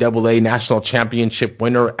 NCAA National Championship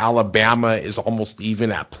winner. Alabama is almost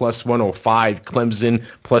even at plus 105. Clemson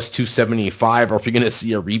plus 275. Are we going to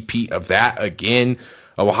see a repeat of that again?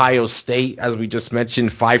 Ohio State, as we just mentioned,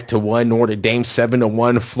 5-1. Notre Dame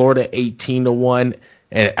 7-1. Florida 18-1,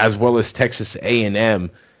 and as well as Texas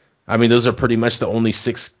A&M. I mean, those are pretty much the only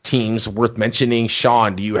 6 teams worth mentioning.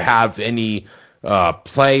 Sean, do you have any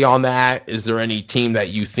play on that? Is there any team that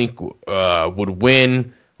you think would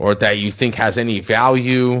win or that you think has any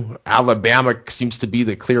value? Alabama seems to be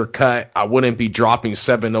the clear cut. I wouldn't be dropping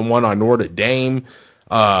 7-1 on Notre Dame.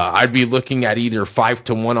 I'd be looking at either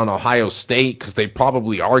 5-1 on Ohio State because they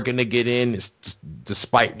probably are going to get in,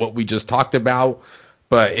 despite what we just talked about.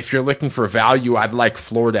 But if you're looking for value, I'd like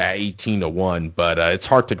Florida at 18-1. But it's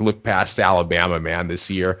hard to look past Alabama, man, this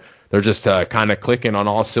year. They're just kind of clicking on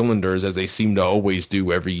all cylinders as they seem to always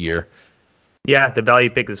do every year. Yeah, the value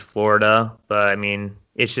pick is Florida, but I mean,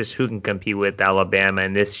 it's just who can compete with Alabama.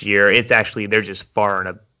 And this year, it's actually, they're just far and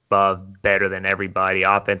above better than everybody,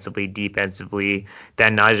 offensively, defensively.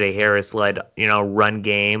 That Najee Harris led, run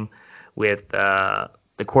game with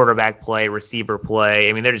the quarterback play, receiver play.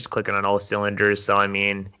 I mean, they're just clicking on all cylinders. So, I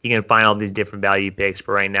mean, you can find all these different value picks,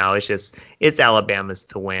 but right now it's Alabama's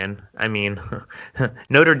to win. I mean,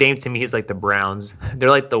 Notre Dame to me is like the Browns.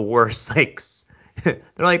 They're like the worst, they're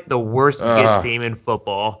like the worst good team in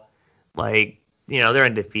football. Like, they're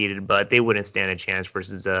undefeated, but they wouldn't stand a chance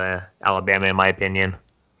versus Alabama, in my opinion.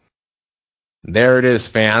 There it is,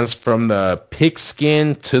 fans. From the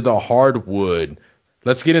pigskin to the hardwood.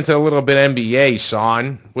 Let's get into a little bit NBA,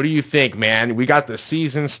 Sean. What do you think, man? We got the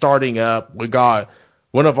season starting up. We got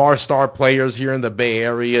one of our star players here in the Bay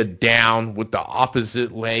Area down with the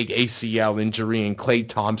opposite leg ACL injury, and Klay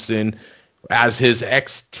Thompson, as his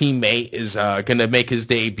ex-teammate, is going to make his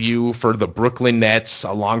debut for the Brooklyn Nets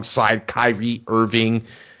alongside Kyrie Irving.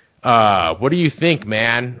 What do you think,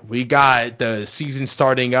 man? We got the season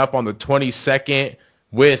starting up on the 22nd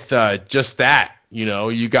with just that.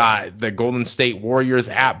 You got the Golden State Warriors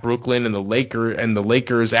at Brooklyn and the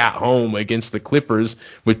Lakers at home against the Clippers,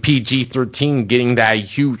 with PG-13 getting that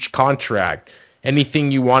huge contract.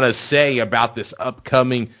 Anything you want to say about this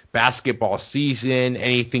upcoming basketball season?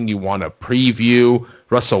 Anything you want to preview?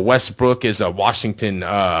 Russell Westbrook is a Washington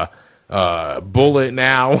bullet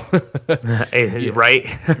now. Right.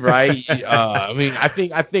 Right. I mean, I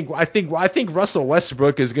think Russell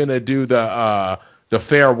Westbrook is gonna do the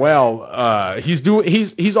farewell.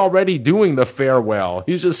 He's already doing the farewell.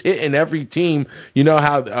 He's just hitting every team. You know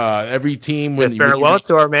how every team the farewell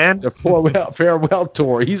tour, man. The farewell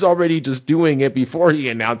tour. He's already just doing it before he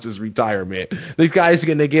announces retirement. This guy's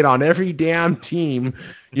gonna get on every damn team.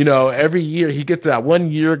 Every year he gets that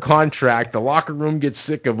 1-year contract. The locker room gets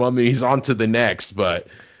sick of him, and he's on to the next. But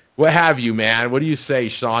what have you, man? What do you say,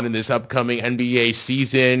 Sean, in this upcoming NBA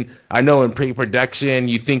season? I know in pre-production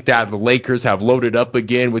you think that the Lakers have loaded up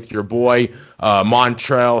again with your boy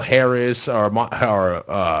Montrell Harris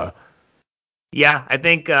Yeah, I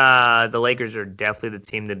think the Lakers are definitely the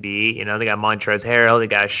team to beat. They got Montrezl Harrell, they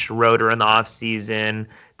got Schroeder in the offseason,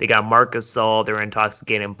 they got Marc Gasol, they're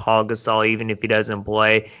intoxicating Paul Gasol even if he doesn't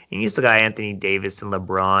play, and you still got Anthony Davis and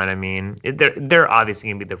LeBron. I mean, they're obviously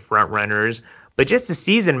going to be the front runners. But just the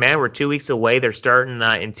season, man, we're 2 weeks away. They're starting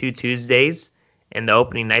in 2 Tuesdays, and the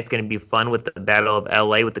opening night's going to be fun with the Battle of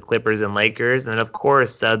LA with the Clippers and Lakers. And, of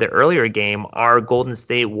course, the earlier game, our Golden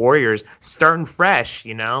State Warriors starting fresh.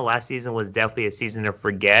 Last season was definitely a season to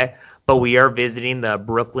forget. But we are visiting the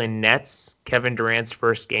Brooklyn Nets, Kevin Durant's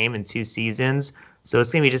first game in 2 seasons. So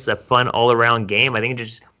it's going to be just a fun all-around game. I think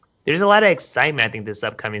there's a lot of excitement, I think, this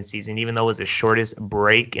upcoming season, even though it was the shortest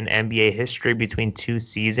break in NBA history between 2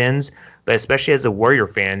 seasons. But especially as a Warrior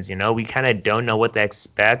fans, we kind of don't know what to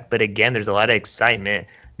expect. But again, there's a lot of excitement.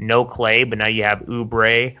 No Klay, but now you have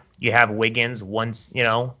Oubre. You have Wiggins once,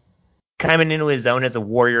 coming into his own as a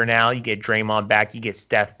Warrior now. You get Draymond back. You get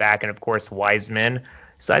Steph back. And, of course, Wiseman.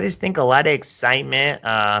 So I just think a lot of excitement.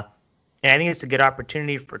 And I think it's a good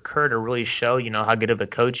opportunity for Kerr to really show, how good of a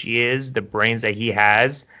coach he is, the brains that he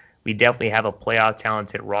has. We definitely have a playoff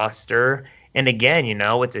talented roster. And again,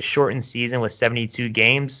 it's a shortened season with 72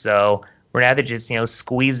 games. So we're going to have to just,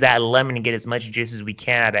 squeeze that lemon and get as much juice as we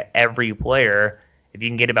can out of every player. If you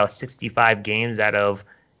can get about 65 games out of,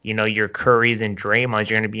 your Currys and Draymonds,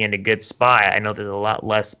 you're going to be in a good spot. I know there's a lot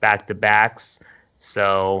less back-to-backs.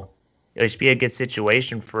 So it should be a good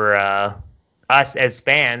situation for us as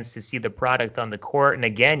fans to see the product on the court. And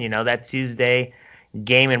again, that Tuesday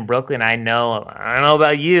game in Brooklyn. I don't know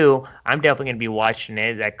about you. I'm definitely going to be watching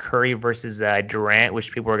it. That Curry versus Durant,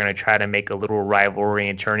 which people are going to try to make a little rivalry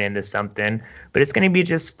and turn into something. But it's going to be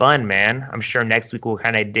just fun, man. I'm sure next week we'll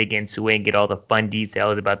kind of dig into it and get all the fun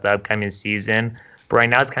details about the upcoming season. But right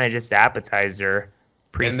now it's kind of just the appetizer.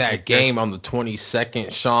 In Preseason that game on the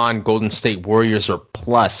 22nd, Sean, Golden State Warriors are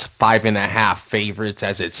plus 5.5 favorites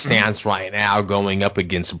as it stands right now going up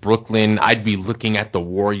against Brooklyn. I'd be looking at the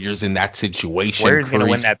Warriors in that situation. Warriors going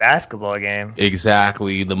to win that basketball game.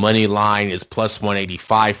 Exactly. The money line is plus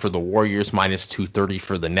 185 for the Warriors, minus 230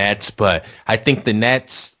 for the Nets. But I think the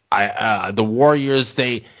Nets, the Warriors,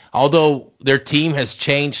 although their team has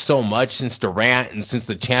changed so much since Durant and since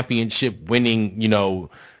the championship winning,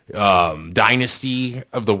 dynasty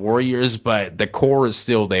of the Warriors, but the core is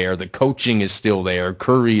still there. The coaching is still there.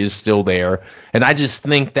 Curry is still there. And I just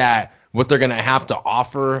think that what they're going to have to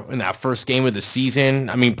offer in that first game of the season,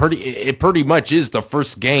 I mean, it pretty much is the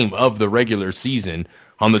first game of the regular season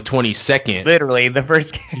on the 22nd. Literally the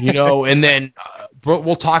first game. And then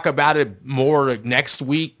we'll talk about it more next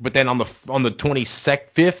week, but then on the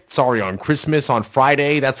 25th, on Christmas, on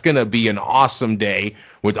Friday, that's going to be an awesome day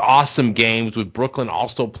with awesome games, with Brooklyn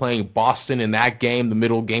also playing Boston in that game, the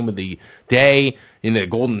middle game of the day. In the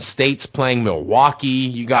Golden State's playing Milwaukee.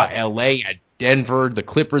 You got LA at Denver, the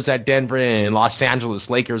Clippers at Denver, and Los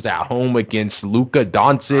Angeles Lakers at home against Luka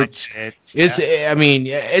Doncic.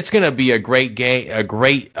 It's going to be a great game, a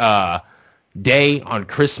great day on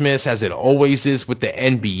Christmas, as it always is with the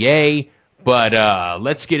NBA. But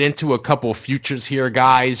let's get into a couple futures here,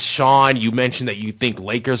 guys. Sean, you mentioned that you think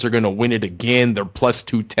Lakers are going to win it again. They're plus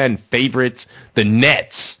 210 favorites. The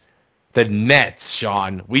Nets,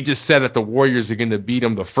 Sean. We just said that the Warriors are going to beat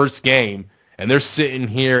them the first game, and they're sitting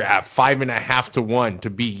here at 5.5 to 1 to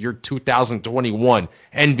be your 2021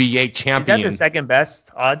 NBA champion. Is that the second best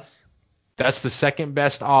odds? That's the second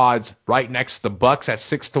best odds, right next to the Bucks at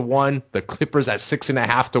 6 to 1, the Clippers at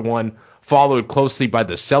 6.5 to 1, followed closely by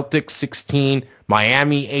the Celtics 16,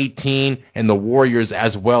 Miami 18, and the Warriors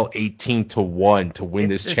as well 18 to 1 to win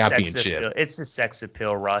this championship. It's the sex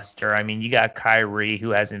appeal roster. I mean, you got Kyrie,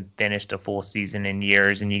 who hasn't finished a full season in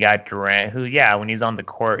years, and you got Durant, who, when he's on the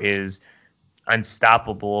court is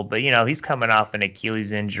unstoppable. But he's coming off an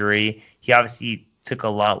Achilles injury. He obviously took a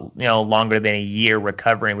lot, longer than a year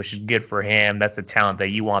recovering, which is good for him. That's a talent that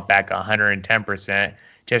you want back 110%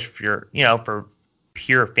 just for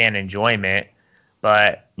pure fan enjoyment.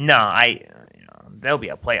 But no, they'll be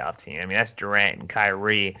a playoff team. I mean, that's Durant and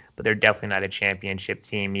Kyrie, but they're definitely not a championship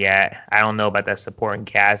team yet. I don't know about that supporting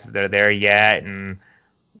cast if they're there yet. And,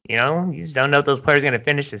 you just don't know if those players are going to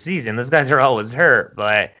finish the season. Those guys are always hurt.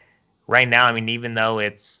 But right now, I mean, even though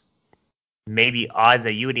it's maybe odds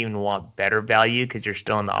that you would even want better value because you're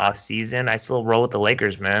still in the off season, I still roll with the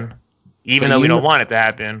Lakers, man. Even though we don't want it to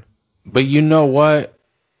happen. But you know what?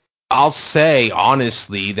 I'll say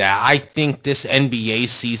honestly that I think this NBA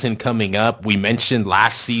season coming up, we mentioned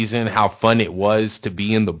last season how fun it was to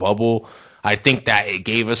be in the bubble. I think that it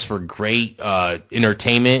gave us for great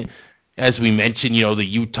entertainment. As we mentioned, the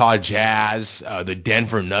Utah Jazz, the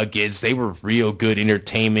Denver Nuggets, they were real good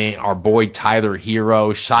entertainment. Our boy Tyler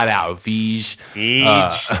Hero, shout out Vij.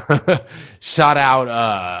 Shout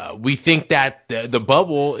out. We think that the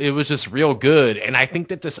bubble, it was just real good. And I think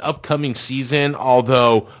that this upcoming season,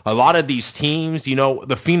 although a lot of these teams,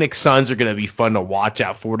 the Phoenix Suns are going to be fun to watch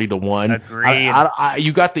at 40 to 1. Agreed.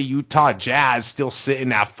 You got the Utah Jazz still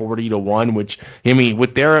sitting at 40 to 1, which,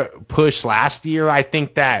 with their push last year, I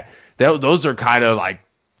think that those are kind of like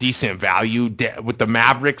decent value with the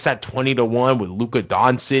Mavericks at 20 to 1 with Luka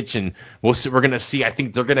Doncic, and we're going to see. I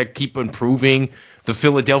think they're going to keep improving. The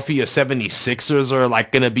Philadelphia 76ers are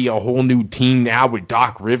like going to be a whole new team now with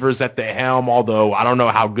Doc Rivers at the helm, although I don't know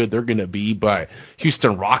how good they're going to be. But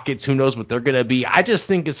Houston Rockets, who knows what they're going to be. I just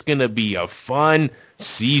think it's going to be a fun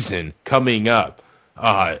season coming up.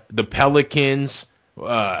 The Pelicans,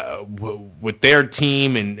 with their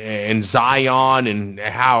team and Zion and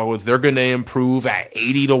how they're going to improve at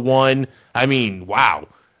 80 to 1. I mean, wow.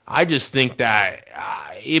 I just think that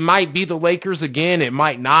it might be the Lakers again. It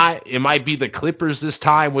might not. It might be the Clippers this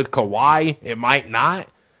time with Kawhi. It might not.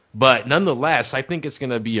 But nonetheless, I think it's going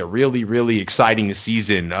to be a really, really exciting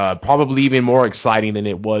season. Probably even more exciting than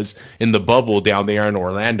it was in the bubble down there in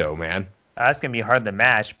Orlando, man. That's going to be hard to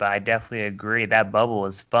match, but I definitely agree. That bubble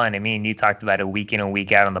was fun. I mean, you talked about it week in and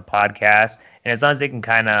week out on the podcast. And as long as they can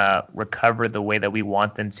kind of recover the way that we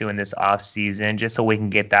want them to in this off season, just so we can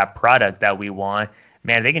get that product that we want,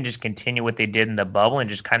 man, they can just continue what they did in the bubble and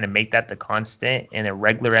just kind of make that the constant in a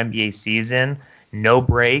regular NBA season. No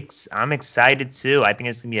breaks. I'm excited too. I think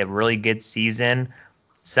it's going to be a really good season.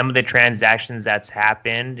 some of the transactions that's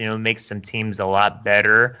happened, makes some teams a lot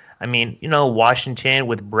better. I mean, Washington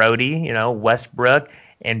with Brody, Westbrook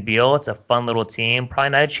and Beal, it's a fun little team. Probably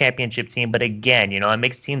not a championship team, but again, it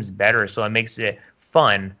makes teams better, so it makes it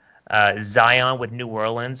fun. Zion with New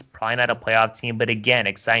Orleans, probably not a playoff team, but again,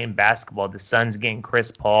 exciting basketball. The Suns getting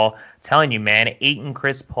Chris Paul. Telling you, man, Ayton,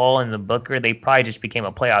 Chris Paul, and the Booker, they probably just became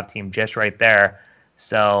a playoff team just right there.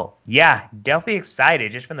 So, yeah, definitely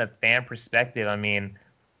excited just from the fan perspective. I mean,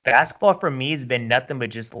 basketball for me has been nothing but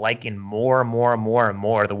just liking more and more and more and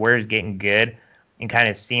more. The Warriors getting good and kind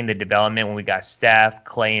of seeing the development when we got Steph,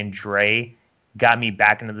 Clay, and Dre got me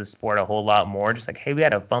back into the sport a whole lot more. Just like, hey, we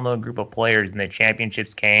had a fun little group of players and the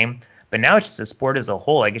championships came. But now it's just the sport as a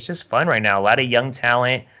whole. Like, it's just fun right now. A lot of young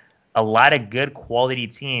talent, a lot of good quality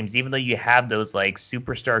teams. Even though you have those like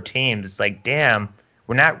superstar teams, it's like, damn,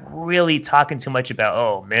 we're not really talking too much about,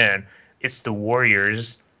 oh man, it's the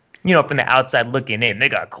Warriors. From the outside looking in, they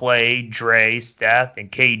got Clay, Dre, Steph,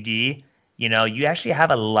 and KD. You actually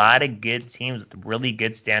have a lot of good teams with really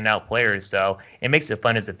good standout players. So it makes it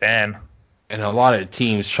fun as a fan. And a lot of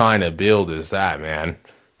teams trying to build is that, man.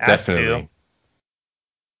 Has to. Definitely.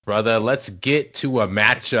 Brother, let's get to a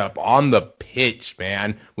matchup on the pitch,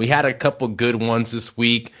 man. We had a couple good ones this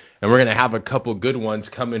week, and we're going to have a couple good ones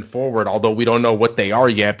coming forward, although we don't know what they are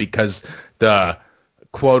yet because the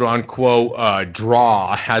quote-unquote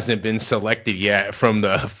draw hasn't been selected yet from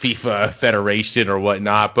the FIFA Federation or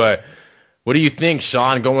whatnot. But what do you think,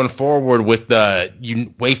 Sean, going forward with the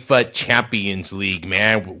UEFA Champions League,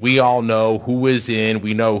 man? We all know who is in.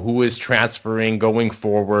 We know who is transferring going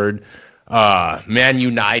forward. Man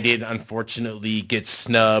United, unfortunately, gets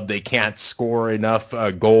snubbed. They can't score enough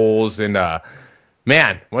goals. And,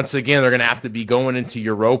 man, once again, they're going to have to be going into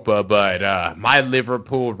Europa. But my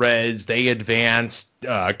Liverpool Reds, they advanced.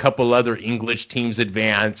 A couple other English teams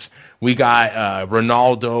advanced. We got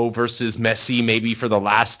Ronaldo versus Messi maybe for the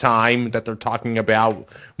last time that they're talking about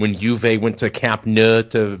when Juve went to Camp Nou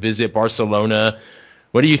to visit Barcelona.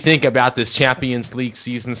 What do you think about this Champions League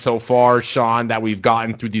season so far, Sean, that we've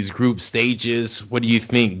gotten through these group stages? What do you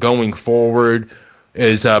think going forward?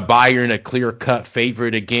 Is Bayern a clear-cut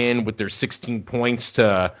favorite again with their 16 points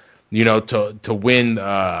to win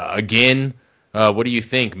again? What do you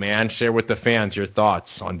think, man? Share with the fans your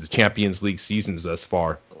thoughts on the Champions League seasons thus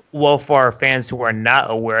far. Well, for our fans who are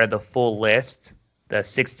not aware of the full list, the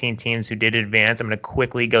 16 teams who did advance, I'm going to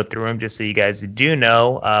quickly go through them just so you guys do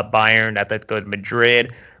know. Bayern, Atletico de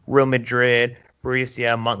Madrid, Real Madrid,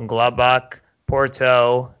 Borussia Mönchengladbach,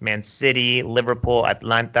 Porto, Man City, Liverpool,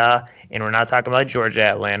 Atlanta, and we're not talking about Georgia,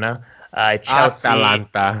 Atlanta, Chelsea,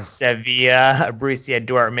 Atalanta. Sevilla, Borussia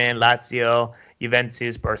Dortmund, Lazio,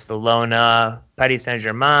 Juventus, Barcelona, Paris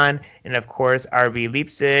Saint-Germain, and of course RB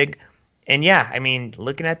Leipzig. And yeah, I mean,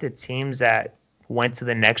 looking at the teams that went to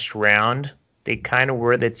the next round, they kind of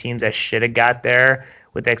were the teams that should have got there,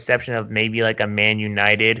 with the exception of maybe like a Man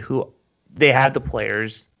United, who they have the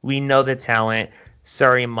players. We know the talent.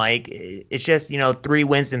 Sorry, Mike. It's just, 3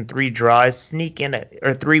 wins and 3 draws.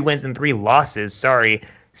 Or 3 wins and 3 losses. Sorry.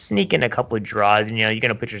 Sneak in a couple of draws, and, you're going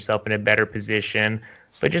to put yourself in a better position.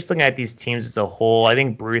 But just looking at these teams as a whole, I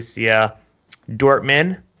think Borussia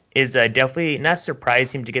Dortmund is definitely not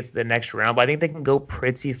surprising to get to the next round, but I think they can go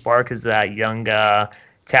pretty far because of that young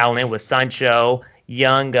talent with Sancho,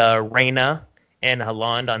 young Reina, and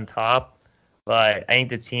Haaland on top. But I think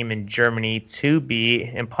the team in Germany to be,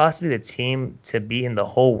 and possibly the team to be in the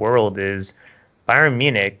whole world, is Bayern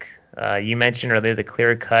Munich. You mentioned earlier the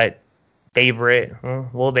clear-cut favorite.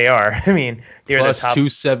 Well, they are. I mean, they're Plus the top.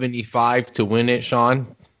 275 to win it,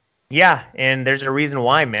 Sean. Yeah, and there's a reason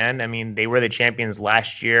why, man. I mean, they were the champions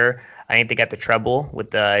last year. I think they got the treble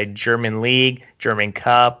with the German League, German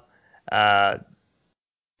Cup, the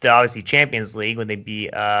obviously Champions League when they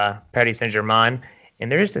beat Paris Saint-Germain.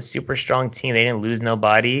 And they're just a super strong team. They didn't lose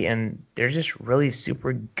nobody, and they're just really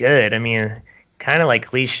super good. I mean, kind of like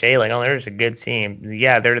cliche, like, oh, they're just a good team.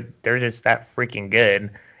 Yeah, they're just that freaking good.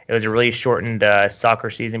 It was a really shortened soccer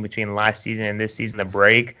season between last season and this season, the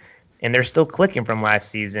break, and they're still clicking from last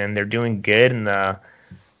season. They're doing good in the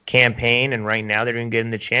campaign, and right now they're doing good in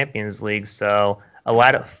the Champions League. So a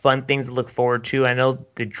lot of fun things to look forward to. I know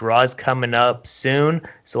the draw's coming up soon,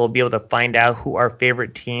 so we'll be able to find out who our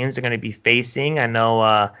favorite teams are going to be facing. I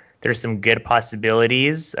know there's some good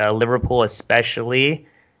possibilities, Liverpool especially.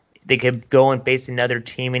 They could go and face another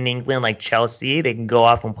team in England like Chelsea. They can go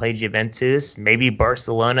off and play Juventus, maybe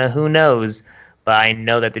Barcelona, who knows. But I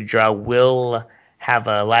know that the draw will have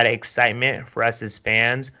a lot of excitement for us as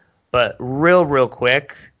fans. But real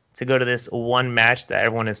quick, to go to this one match that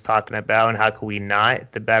everyone is talking about, and how could we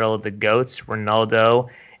not? The Battle of the GOATs, Ronaldo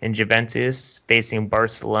and Juventus facing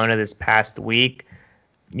Barcelona this past week.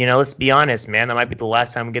 Let's be honest, man. That might be the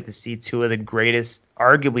last time we get to see two of the greatest,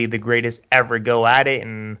 arguably the greatest ever go at it.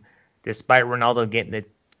 And despite Ronaldo getting the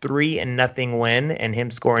 3-0 win and him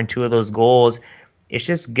scoring two of those goals, it's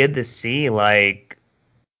just good to see, like,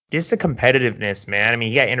 just the competitiveness, man. I mean,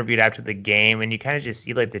 he got interviewed after the game, and you kind of just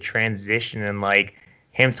see, like, the transition and, like,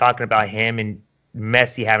 him talking about him and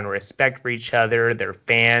Messi having respect for each other, their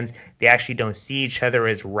fans. They actually don't see each other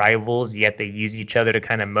as rivals, yet they use each other to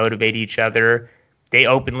kind of motivate each other. They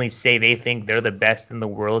openly say they think they're the best in the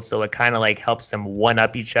world, so it kind of like helps them one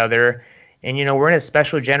up each other. And we're in a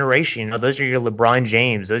special generation. Those are your LeBron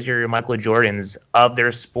James, those are your Michael Jordans of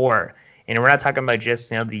their sport. And we're not talking about just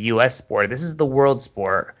the U.S. sport. This is the world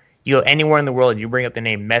sport. You go anywhere in the world, you bring up the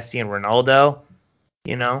name Messi and Ronaldo,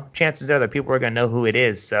 chances are that people are going to know who it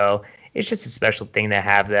is. So it's just a special thing to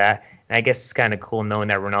have that. And I guess it's kind of cool knowing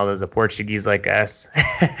that Ronaldo's a Portuguese like us.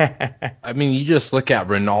 I mean, you just look at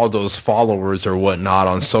Ronaldo's followers or whatnot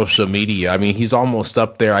on social media. I mean, he's almost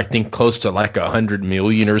up there, I think, close to like 100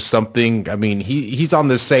 million or something. I mean, he's on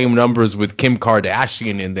the same numbers with Kim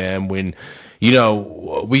Kardashian and them when,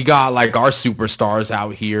 we got like our superstars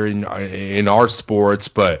out here in our sports,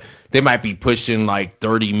 but they might be pushing like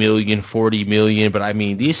 30 million, 40 million. But I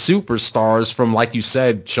mean, these superstars from, like you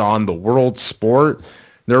said, Sean, the world sport,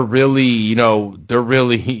 they're really, they're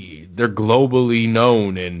globally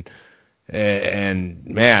known, and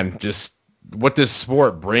man, just what this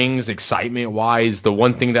sport brings excitement wise. The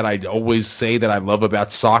one thing that I always say that I love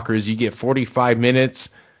about soccer is you get 45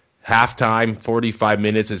 minutes, halftime, 45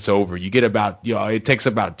 minutes, it's over. You get about, it takes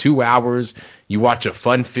about 2 hours. You watch a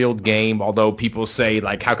fun-filled game, although people say,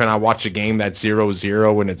 like, how can I watch a game that's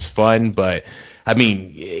 0-0 when it's fun? But I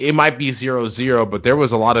mean, it might be 0-0, but there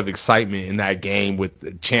was a lot of excitement in that game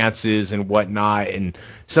with chances and whatnot. And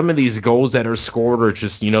some of these goals that are scored are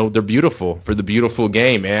just, they're beautiful for the beautiful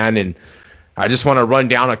game, man. And I just want to run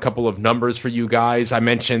down a couple of numbers for you guys. I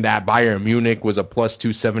mentioned that Bayern Munich was a plus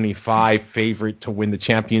 275 favorite to win the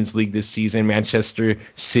Champions League this season. Manchester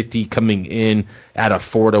City coming in at a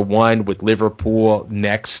 4-1 with Liverpool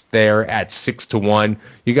next there at 6-1.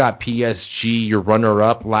 You got PSG, your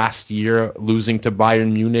runner-up last year, losing to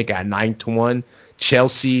Bayern Munich at 9-1.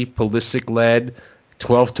 Chelsea, Pulisic-led,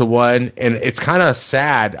 12-1, and it's kind of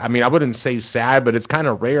sad. I mean, I wouldn't say sad, but it's kind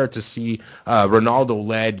of rare to see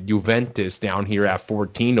Ronaldo-led Juventus down here at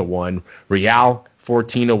 14-1. Real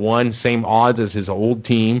 14-1, same odds as his old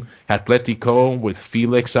team. Atletico with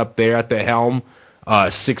Felix up there at the helm,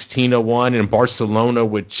 16-1, and Barcelona,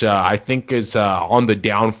 which I think is on the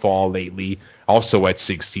downfall lately, also at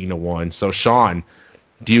 16-1. So, Sean,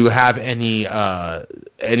 do you have any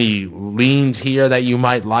leans here that you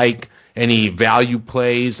might like? Any value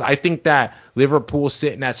plays? I think that Liverpool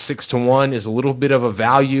sitting at 6-1 is a little bit of a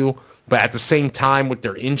value, but at the same time with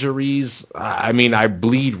their injuries, I mean, I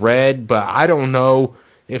bleed red, but I don't know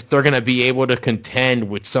if they're going to be able to contend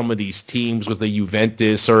with some of these teams, with a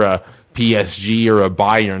Juventus or a PSG or a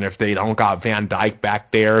Bayern, if they don't got Van Dijk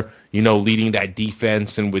back there, leading that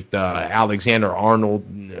defense, and with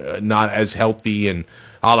Alexander-Arnold not as healthy, and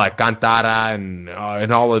Alcantara and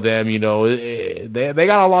all of them, they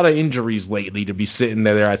got a lot of injuries lately to be sitting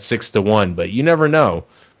there at 6-1, but you never know.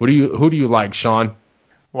 Who do you like, Sean?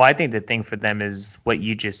 Well, I think the thing for them is what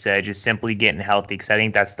you just said, just simply getting healthy, because I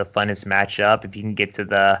think that's the funnest matchup. If you can get to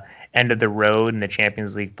the end of the road in the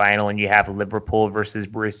Champions League final and you have Liverpool versus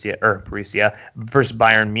Borussia versus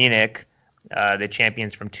Bayern Munich, the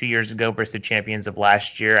champions from 2 years ago versus the champions of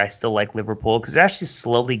last year, I still like Liverpool because they're actually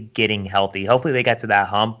slowly getting healthy. Hopefully they got to that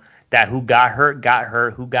hump that who got hurt,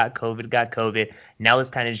 who got COVID. Now let's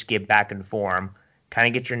kind of just get back in form, kind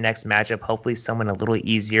of get your next matchup, hopefully someone a little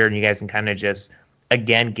easier, and you guys can kind of just,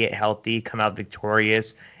 again, get healthy, come out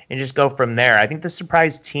victorious, and just go from there. I think the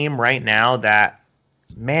surprise team right now that,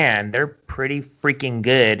 man, they're pretty freaking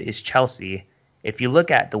good is Chelsea. If you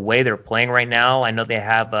look at the way they're playing right now, I know they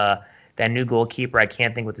have that new goalkeeper. I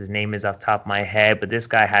can't think what his name is off the top of my head, but this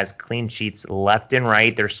guy has clean sheets left and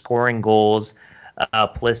right. They're scoring goals.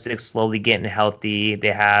 Pulisic slowly getting healthy.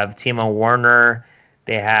 They have Timo Werner.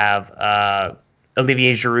 They have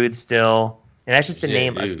Olivier Giroud still. And that's just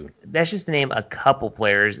to name a couple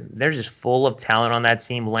players. They're just full of talent on that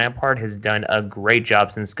team. Lampard has done a great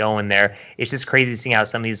job since going there. It's just crazy seeing how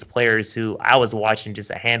some of these players who I was watching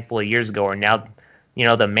just a handful of years ago are now,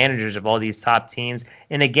 the managers of all these top teams.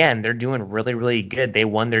 And again, they're doing really, really good. They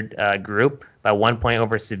won their group by 1 point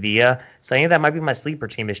over Sevilla. So I think that might be my sleeper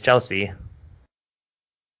team is Chelsea.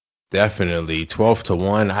 Definitely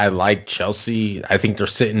 12-1. I like Chelsea. I think they're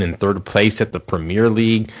sitting in third place at the Premier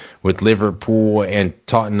League with Liverpool and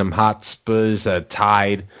Tottenham Hotspurs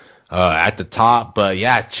tied at the top. But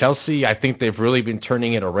yeah, Chelsea, I think they've really been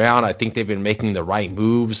turning it around. I think they've been making the right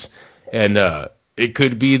moves. And it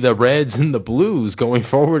could be the Reds and the Blues going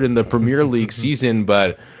forward in the Premier League season.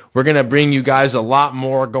 But we're going to bring you guys a lot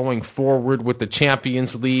more going forward with the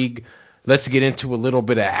Champions League. Let's get into a little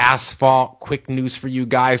bit of asphalt. Quick news for you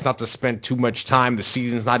guys, not to spend too much time. The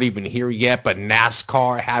season's not even here yet, but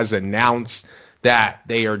NASCAR has announced that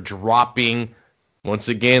they are dropping. Once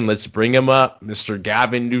again, let's bring him up, Mr.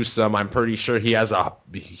 Gavin Newsom. I'm pretty sure he has a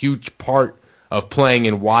huge part of playing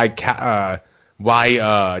in why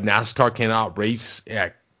NASCAR cannot race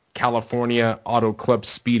at California Auto Club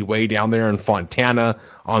Speedway down there in Fontana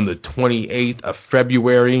on the 28th of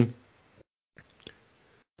February.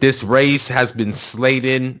 This race has been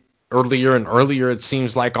slated earlier and earlier, it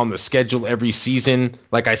seems like, on the schedule every season.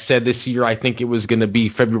 Like I said, this year, I think it was going to be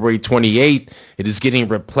February 28th. It is getting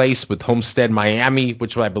replaced with Homestead Miami,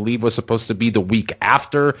 which I believe was supposed to be the week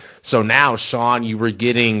after. So now, Sean, you were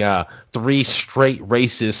getting 3 straight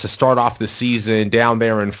races to start off the season down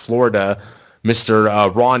there in Florida. Mr.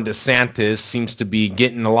 Ron DeSantis seems to be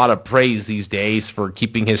getting a lot of praise these days for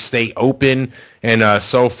keeping his state open. And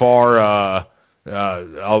so far,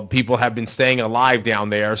 people have been staying alive down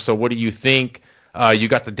there. So what do you think? You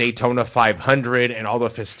got the Daytona 500 and all the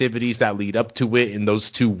festivities that lead up to it in those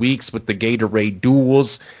 2 weeks with the Gatorade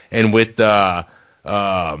duels and with the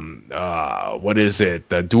what is it?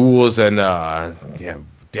 The duels and damn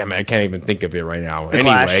it, I can't even think of it right now.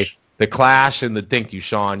 Anyway, the Clash and the thank you,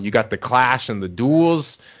 Sean. You got the Clash and the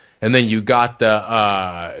duels, and then you got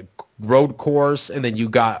the road course, and then you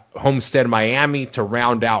got Homestead Miami to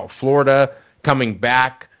round out Florida. Coming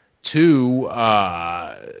back to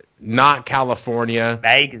not California.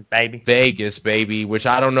 Vegas, baby, which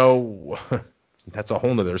I don't know. That's a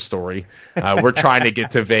whole nother story. We're trying to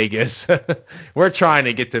get to Vegas. We're trying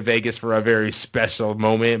to get to Vegas for a very special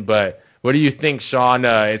moment. But what do you think, Sean?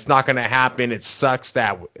 It's not going to happen. It sucks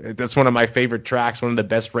that's one of my favorite tracks, one of the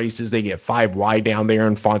best races. They get 5 wide down there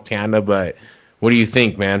in Fontana. But what do you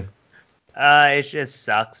think, man? It just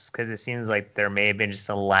sucks because it seems like there may have been just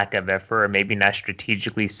a lack of effort or maybe not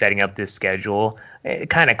strategically setting up this schedule.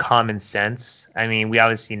 Kind of common sense. I mean, we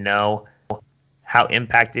obviously know how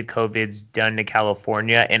impacted COVID's done to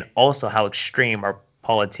California and also how extreme our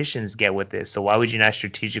politicians get with this. So why would you not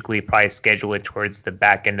strategically probably schedule it towards the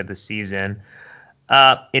back end of the season?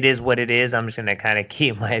 It is what it is. I'm just going to kind of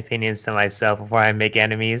keep my opinions to myself before I make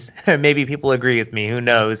enemies. Maybe people agree with me. Who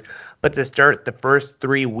knows? But to start the first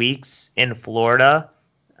 3 weeks in Florida,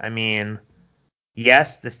 I mean,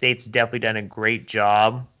 yes, the state's definitely done a great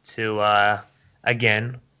job to,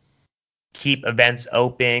 again, keep events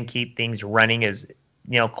open, keep things running as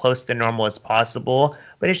close to normal as possible.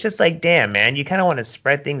 But it's just like, damn, man, you kind of want to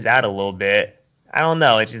spread things out a little bit. I don't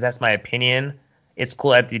know. That's my opinion. It's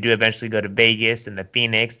cool that you do eventually go to Vegas and the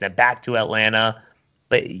Phoenix, then back to Atlanta.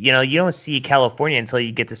 But, you don't see California until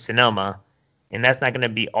you get to Sonoma. And that's not going to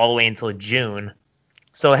be all the way until June.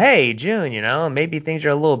 So, hey, June, maybe things are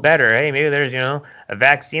a little better. Hey, maybe there's, a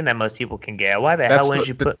vaccine that most people can get. Why the hell wouldn't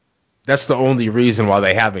you put... That's the only reason why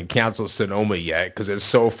they haven't canceled Sonoma yet, because it's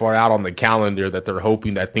so far out on the calendar that they're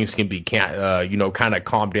hoping that things can be, kind of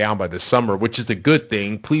calmed down by the summer, which is a good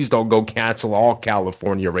thing. Please don't go cancel all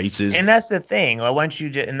California races. And that's the thing. Like,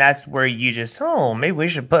 and that's where you just, maybe we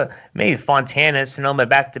should put maybe Fontana and Sonoma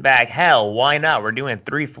back to back. Hell, why not? We're doing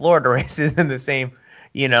 3 Florida races in the same,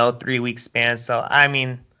 3-week span. So, I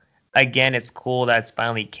mean, again, it's cool that it's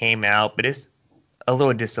finally came out, but it's a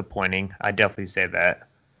little disappointing. I definitely say that.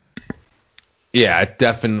 Yeah, it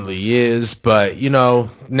definitely is. But,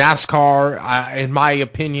 NASCAR, in my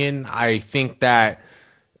opinion, I think that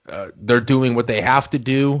they're doing what they have to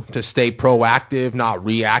do to stay proactive, not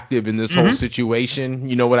reactive in this whole situation.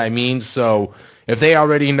 You know what I mean? So if they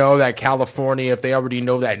already know that California, if they already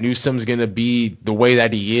know that Newsom's going to be the way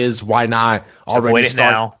that he is, why not already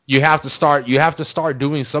start? Now. You have to start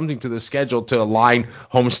doing something to the schedule to align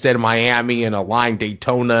Homestead Miami and align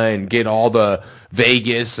Daytona and get all the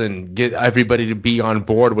Vegas and get everybody to be on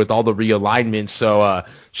board with all the realignments. So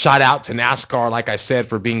shout out to NASCAR, like I said,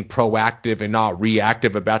 for being proactive and not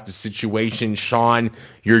reactive about the situation. Sean,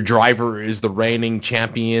 your driver is the reigning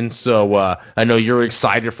champion, so I know you're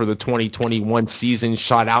excited for the 2021 season.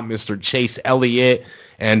 Shout out Mr. Chase Elliott,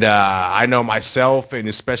 and I know myself and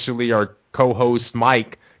especially our co-host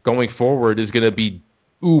Mike going forward is going to be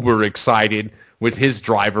uber excited with his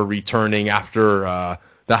driver returning after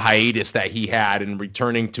the hiatus that he had and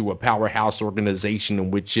returning to a powerhouse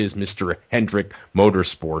organization, which is Mr. Hendrick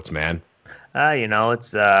Motorsports, man.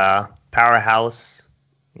 It's a powerhouse,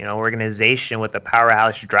 organization with a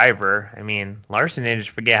powerhouse driver. I mean, Larson didn't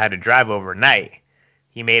just forget how to drive overnight.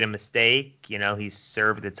 He made a mistake, he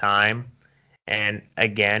served the time. And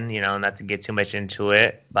again, not to get too much into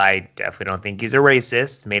it, but I definitely don't think he's a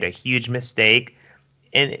racist. Made a huge mistake.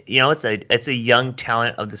 And it's a young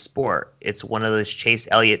talent of the sport. It's one of those Chase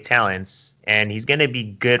Elliott talents, and he's going to be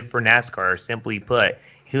good for NASCAR. Simply put,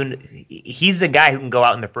 he's the guy who can go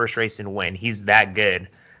out in the first race and win. He's that good.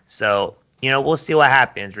 So we'll see what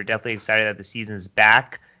happens. We're definitely excited that the season's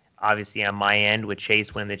back. Obviously, on my end, with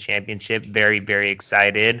Chase winning the championship, very, very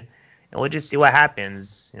excited. And we'll just see what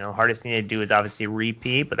happens. Hardest thing to do is obviously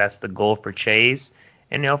repeat, but that's the goal for Chase.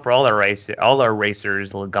 And for all our racers,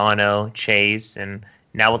 Logano, Chase, and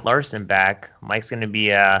now with Larson back, Mike's going to be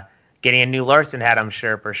getting a new Larson hat, I'm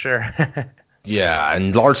sure, for sure. Yeah,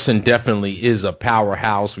 and Larson definitely is a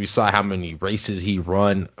powerhouse. We saw how many races he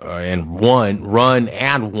run and won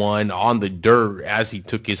on the dirt as he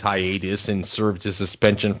took his hiatus and served his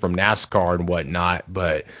suspension from NASCAR and whatnot.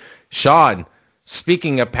 But Sean,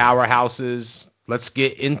 speaking of powerhouses, let's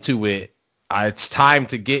get into it. It's time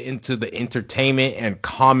to get into the entertainment and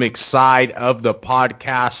comic side of the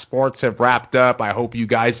podcast. Sports have wrapped up. I hope you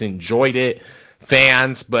guys enjoyed it,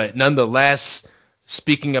 fans. But nonetheless,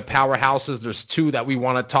 speaking of powerhouses, there's two that we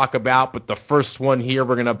want to talk about. But the first one here,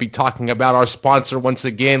 we're going to be talking about our sponsor once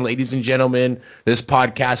again. Ladies and gentlemen, this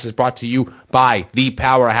podcast is brought to you by The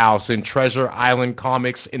Powerhouse in Treasure Island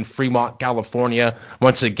Comics in Fremont, California.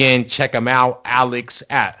 Once again, check them out. Alex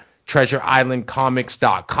at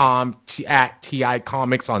treasureislandcomics.com, at TI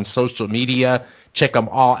Comics on social media. Check them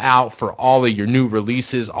all out for all of your new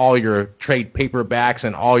releases, all your trade paperbacks,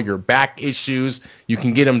 and all your back issues. You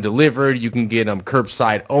can get them delivered. You can get them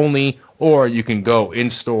curbside only, or you can go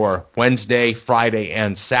in-store Wednesday, Friday,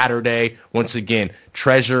 and Saturday. Once again,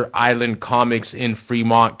 Treasure Island Comics in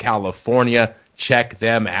Fremont, California. Check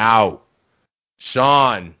them out.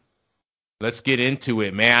 Sean, let's get into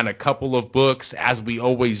it, man. A couple of books, as we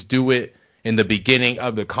always do it in the beginning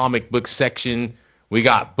of the comic book section. We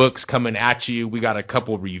got books coming at you. We got a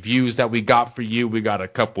couple reviews that we got for you. We got a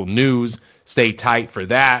couple news. Stay tight for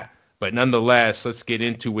that. But nonetheless, let's get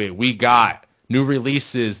into it. We got new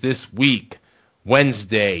releases this week,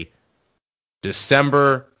 Wednesday,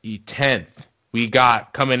 December 10th. We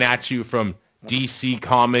got coming at you from DC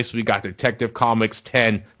Comics. We got Detective Comics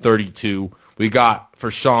 1032. We got for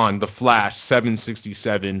Sean, The Flash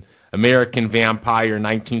 767, American Vampire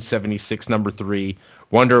 1976 number 3,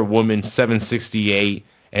 Wonder Woman 768,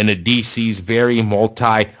 and a DC's very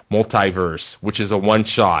multiverse, which is a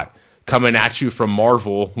one-shot. Coming at you from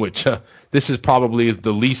Marvel, which this is probably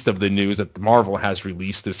the least of the news that Marvel has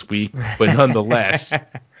released this week, but nonetheless,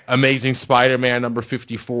 Amazing Spider-Man number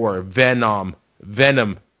 54, Venom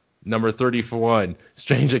number 31,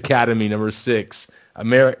 Strange Academy number 6,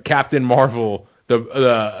 Captain Marvel,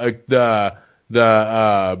 the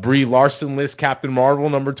Brie Larson list Captain Marvel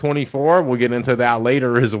number 24. We'll get into that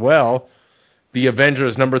later as well. The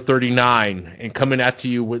Avengers number 39, and coming at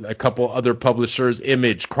you with a couple other publishers,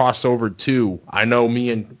 Image Crossover 2. I know me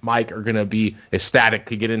and Mike are going to be ecstatic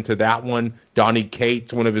to get into that one. Donny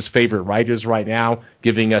Cates, one of his favorite writers right now,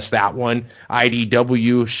 giving us that one.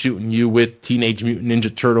 IDW shooting you with Teenage Mutant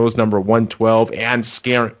Ninja Turtles number 112 and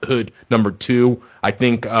Scarlet number 2. I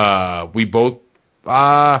think we both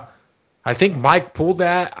I think Mike pulled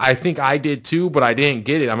that. I think I did too, but I didn't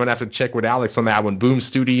get it. I'm going to have to check with Alex on that one. Boom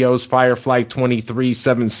Studios, Firefly 23,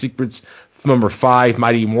 7 Secrets number 5,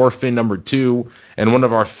 Mighty Morphin number 2, and one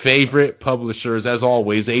of our favorite publishers, as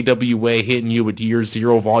always, AWA hitting you with Year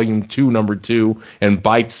Zero Volume 2 number 2 and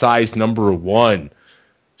Bite Size number 1.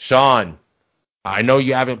 Sean, I know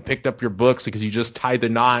you haven't picked up your books because you just tied the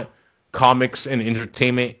knot. Comics and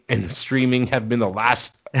entertainment and streaming have been the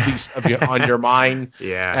last piece of on your mind.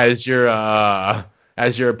 Yeah. As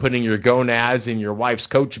you're putting your gonads in your wife's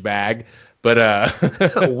coach bag. But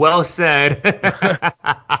well said.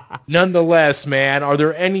 Nonetheless, man, are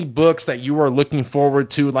there any books that you are looking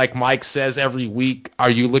forward to? Like Mike says every week, are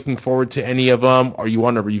you looking forward to any of them? Or you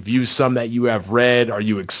want to review some that you have read? Are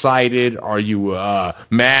you excited? Are you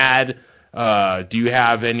mad? Do you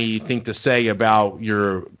have anything to say about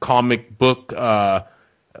your comic book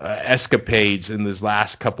escapades in this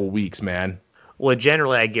last couple weeks, man? Well,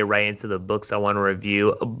 generally, I get right into the books I want to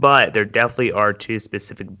review, but there definitely are two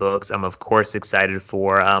specific books I'm, of course, excited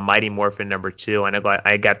for. Mighty Morphin number 2.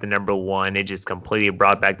 I got the number 1. It just completely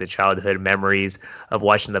brought back the childhood memories of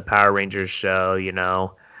watching the Power Rangers show,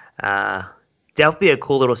 Definitely definitely a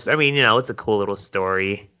cool little. I mean, it's a cool little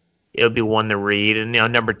story. It'll be one to read, and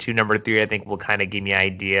number two, number three, I think will kind of give me an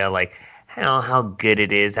idea like how good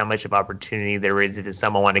it is, how much of opportunity there is if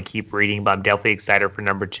someone want to keep reading. But I'm definitely excited for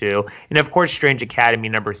number two, and of course, Strange Academy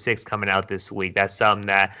number 6 coming out this week. That's something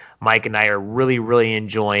that Mike and I are really, really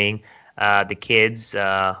enjoying. The kids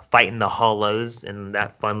fighting the hollows and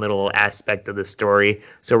that fun little aspect of the story.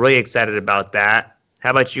 So really excited about that. How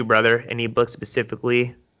about you, brother? Any books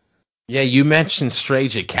specifically? Yeah, you mentioned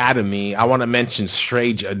Strange Academy. I want to mention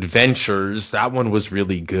Strange Adventures. That one was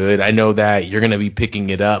really good. I know that you're going to be picking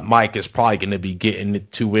it up. Mike is probably going to be getting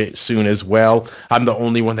to it soon as well. I'm the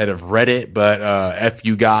only one that have read it, but F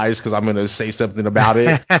you guys, because I'm going to say something about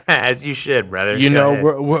it. As you should, brother. You Go know,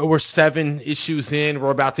 ahead. we're 7 issues in.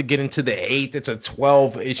 We're about to get into the 8th. It's a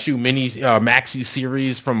 12-issue mini maxi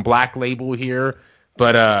series from Black Label here,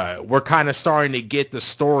 but we're kind of starting to get the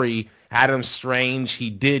story. Adam Strange, he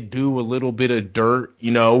did do a little bit of dirt,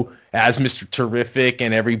 as Mr. Terrific,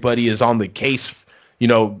 and everybody is on the case,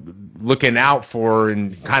 looking out for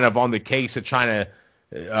and kind of on the case of trying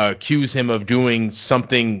to accuse him of doing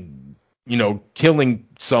something, killing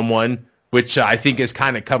someone, which I think is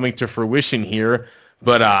kind of coming to fruition here.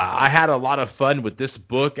 But I had a lot of fun with this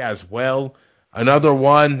book as well. Another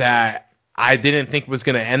one that I didn't think was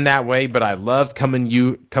going to end that way, but I loved coming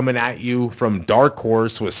at you from Dark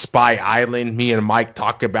Horse with Spy Island. Me and Mike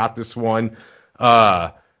talked about this one.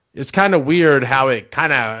 It's kind of weird how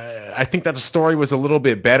I think that the story was a little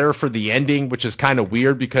bit better for the ending, which is kind of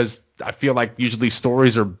weird because I feel like usually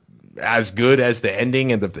stories are as good as the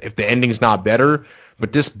ending, and if the ending's not better.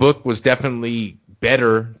 But this book was definitely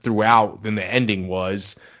better throughout than the ending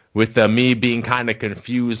was, with me being kind of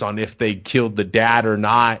confused on if they killed the dad or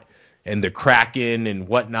not, and the Kraken and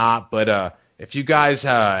whatnot. But if you guys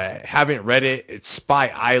haven't read it, it's Spy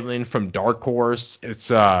Island from Dark Horse. It's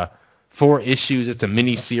 4 issues. It's a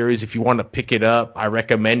mini series. If you want to pick it up, I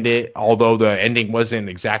recommend it, although the ending wasn't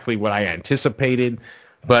exactly what I anticipated.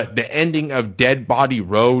 But the ending of Dead Body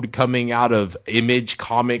Road coming out of Image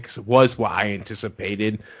Comics was what I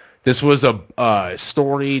anticipated. This was a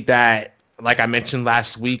story that, like I mentioned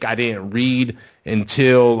last week, I didn't read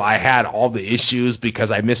until I had all the issues because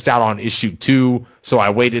I missed out on issue 2. So I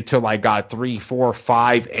waited till I got 3, 4,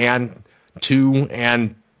 5, and 2,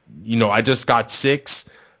 and I just got 6.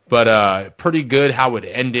 But pretty good how it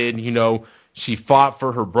ended. She fought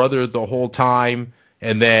for her brother the whole time.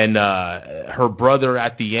 And then her brother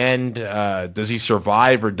at the end, does he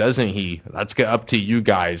survive or doesn't he? That's up to you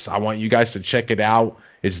guys. I want you guys to check it out.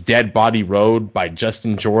 It's Dead Body Road by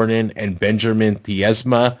Justin Jordan and Benjamin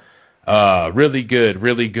Thiesma. Really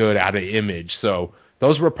good out of Image. So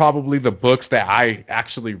those were probably the books that I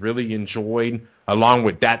actually really enjoyed, along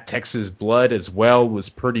with That Texas Blood as well was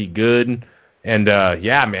pretty good. And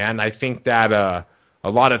yeah, man, I think that a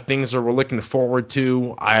lot of things that we're looking forward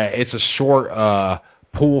to. It's a short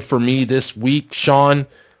pool for me this week, Sean,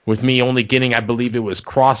 with me only getting, I believe it was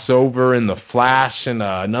Crossover and The Flash and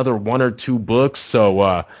another 1 or 2 books.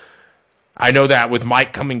 So I know that with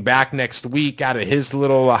Mike coming back next week out of his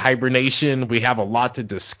little hibernation, we have a lot to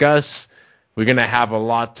discuss. We're going to have a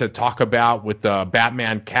lot to talk about with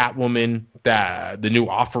Batman Catwoman, the new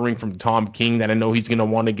offering from Tom King that I know he's going to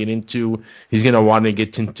want to get into. He's going to want to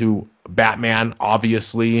get into Batman,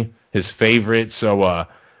 obviously, his favorite. So,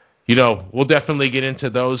 we'll definitely get into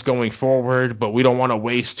those going forward, but we don't want to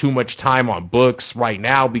waste too much time on books right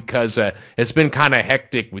now because it's been kind of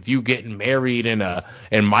hectic with you getting married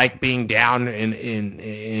and Mike being down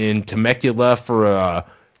in Temecula for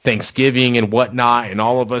Thanksgiving and whatnot, and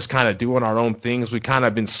all of us kind of doing our own things. We kind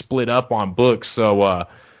of been split up on books, so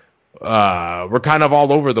we're kind of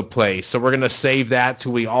all over the place. So we're gonna save that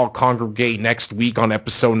till we all congregate next week on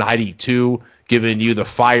episode 92, giving you the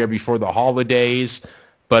fire before the holidays.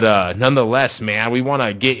 But nonetheless, man, we want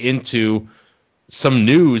to get into some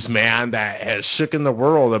news, man, that has shooken the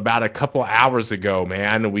world about a couple hours ago,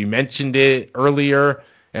 man. We mentioned it earlier,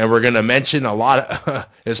 and we're gonna mention a lot.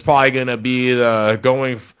 It's probably gonna be the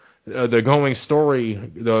going story,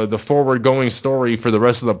 the forward going story for the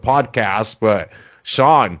rest of the podcast. But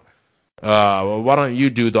Sean, why don't you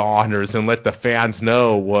do the honors and let the fans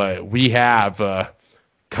know what we have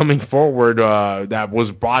coming forward that was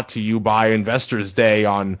brought to you by Investors Day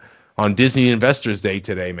on Disney Investors Day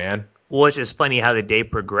today, man. Well, it's just funny how the day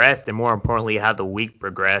progressed, and more importantly, how the week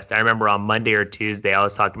progressed. I remember on Monday or Tuesday, I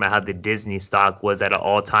was talking about how the Disney stock was at an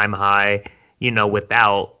all-time high,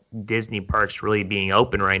 without Disney parks really being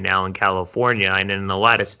open right now in California and in a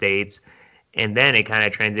lot of states. And then it kind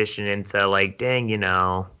of transitioned into like, dang,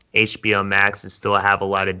 HBO Max is still have a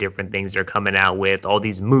lot of different things they're coming out with, all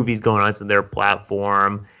these movies going onto their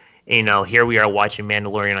platform. Here we are watching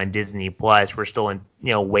Mandalorian on Disney Plus. We're still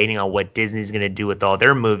waiting on what Disney's going to do with all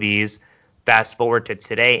their movies. Fast forward to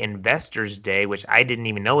today, Investors Day, which I didn't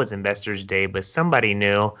even know was Investors Day, but somebody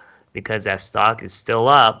knew because that stock is still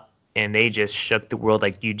up, and they just shook the world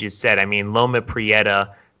like you just said. I mean, Loma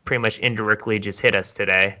Prieta pretty much indirectly just hit us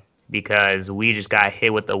today because we just got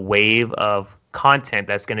hit with a wave of content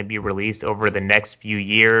that's going to be released over the next few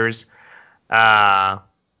years.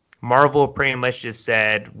 Marvel pretty much just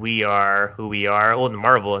said we are who we are.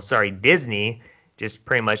 Well, Disney just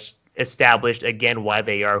pretty much established again why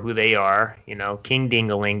they are who they are. King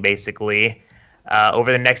Dingaling basically.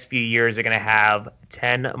 Over the next few years, they're going to have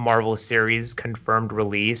 10 Marvel series confirmed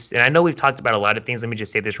released. And I know we've talked about a lot of things. Let me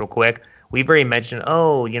just say this real quick. We've already mentioned,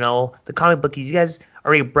 the comic bookies. You guys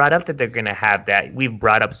already brought up that they're going to have that. We've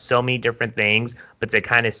brought up so many different things, but to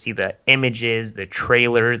kind of see the images, the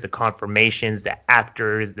trailers, the confirmations, the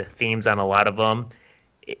actors, the themes on a lot of them,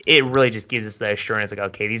 it really just gives us the assurance like,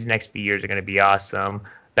 okay, these next few years are going to be awesome.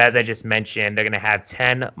 But as I just mentioned, they're going to have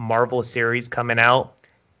 10 Marvel series coming out,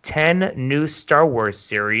 10 new Star Wars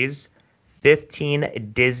series,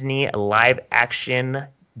 15 Disney live action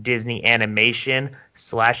Disney animation /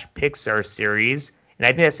 Pixar series. And I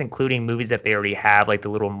think that's including movies that they already have, like The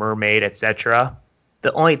Little Mermaid, etc.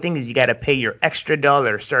 The only thing is you got to pay your extra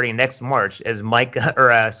dollar starting next March, as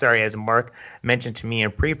as Mark mentioned to me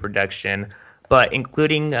in pre-production. But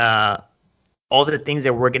including all the things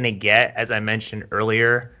that we're going to get, as I mentioned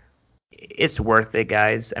earlier, it's worth it,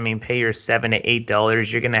 guys. I mean, pay your $7 to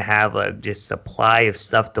 $8. You're going to have a just supply of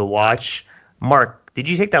stuff to watch. Mark, did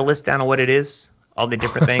you take that list down on what it is? All the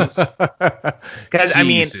different things? Because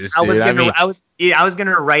I was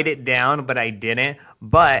gonna write it down, but I didn't.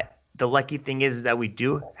 But the lucky thing is that we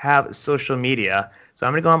do have social media. So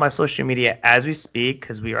I'm gonna go on my social media as we speak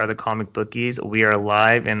because we are the comic bookies. We are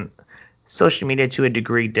live, and social media to a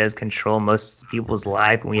degree does control most people's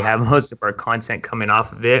life, and we have most of our content coming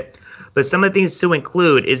off of it. But some of the things to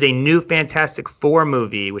include is a new Fantastic Four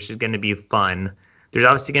movie, which is going to be fun. There's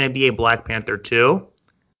obviously going to be a Black Panther 2.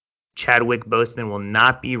 Chadwick Boseman will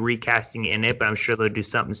not be recasting in it, but I'm sure they'll do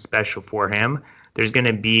something special for him. There's going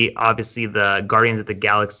to be, obviously, the Guardians of the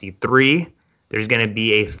Galaxy 3. There's going to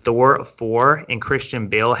be a Thor 4, and Christian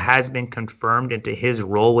Bale has been confirmed into his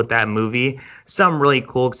role with that movie. Something really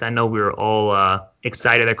cool because I know we were all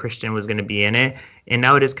excited that Christian was going to be in it, and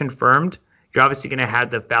now it is confirmed. You're obviously going to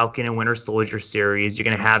have the Falcon and Winter Soldier series. You're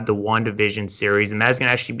going to have the WandaVision series, and that's going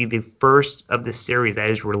to actually be the first of the series that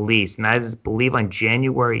is released, and that is, I believe, on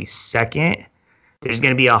January 2nd. There's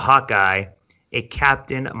going to be a Hawkeye, a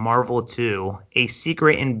Captain Marvel 2, a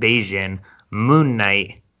Secret Invasion, Moon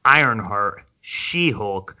Knight, Ironheart,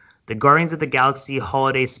 She-Hulk, the Guardians of the Galaxy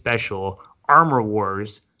Holiday Special, Armor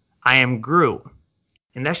Wars, I Am Groot.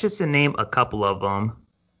 And that's just to name a couple of them.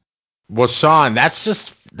 Well, Sean,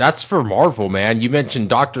 that's for Marvel, man. You mentioned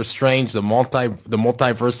Doctor Strange, the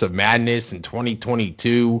Multiverse of Madness in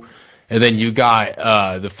 2022, and then you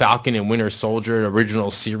got the Falcon and Winter Soldier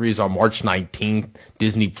original series on March 19th,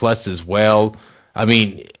 Disney Plus as well. I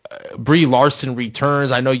mean, Brie Larson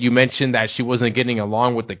returns. I know you mentioned that she wasn't getting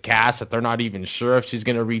along with the cast, that they're not even sure if she's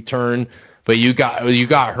going to return, but you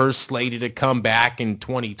got her slated to come back in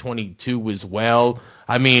 2022 as well.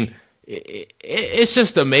 I mean, it's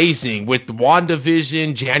just amazing with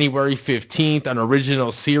WandaVision January 15th, an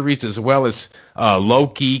original series, as well as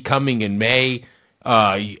Loki coming in May.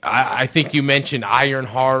 I think you mentioned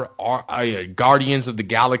Ironheart, Guardians of the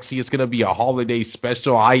Galaxy. It's going to be a holiday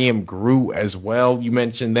special. I Am Groot as well. You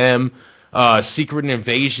mentioned them. Secret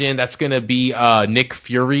Invasion. That's going to be Nick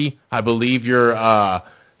Fury. I believe you're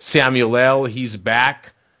Samuel L. He's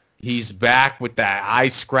back. He's back with that eye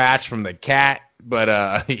scratch from the cat.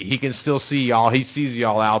 But he can still see y'all. He sees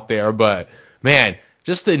y'all out there. But, man,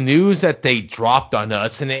 just the news that they dropped on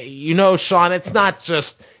us. And, Sean, it's not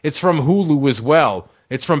just – it's from Hulu as well.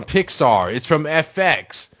 It's from Pixar. It's from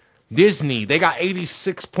FX. Disney. They got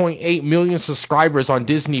 86.8 million subscribers on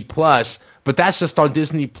Disney+. But that's just on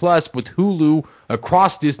Disney+. With Hulu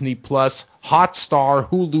across Disney+, Hotstar,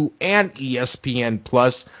 Hulu, and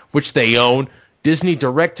ESPN+, which they own. Disney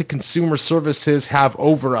direct-to-consumer services have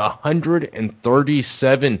over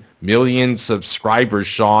 137 million subscribers,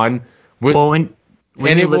 Sean. It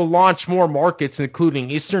will launch more markets, including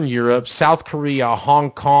Eastern Europe, South Korea, Hong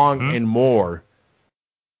Kong, and more.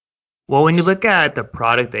 Well, when you look at the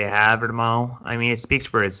product they have, Ramo, I mean, it speaks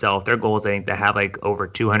for itself. Their goal is, I think, to have like over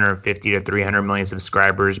 250 to 300 million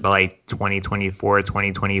subscribers by like 2024,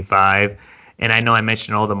 2025. And I know I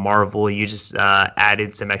mentioned all the Marvel. You just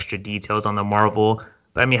added some extra details on the Marvel.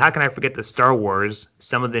 But, I mean, how can I forget the Star Wars?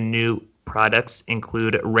 Some of the new products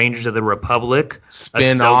include Rangers of the Republic,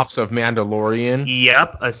 Spin-offs of Mandalorian.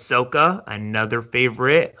 Yep, Ahsoka, another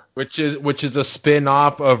favorite. Which is a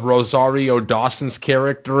spin-off of Rosario Dawson's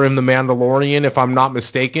character in The Mandalorian, if I'm not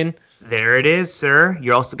mistaken. There it is, sir.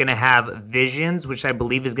 You're also going to have Visions, which I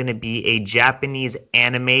believe is going to be a Japanese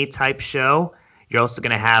anime type show. You're also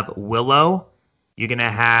going to have Willow. You're going to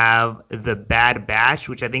have The Bad Batch,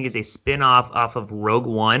 which I think is a spin-off off of Rogue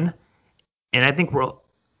One. And I think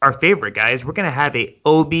our favorite, guys, we're going to have a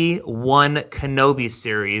Obi-Wan Kenobi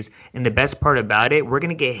series. And the best part about it, we're going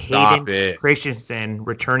to get Hayden Christensen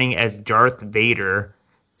returning as Darth Vader.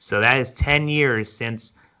 So that is 10 years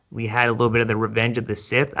since we had a little bit of the Revenge of the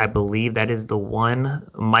Sith. I believe that is the one.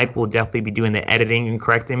 Mike will definitely be doing the editing and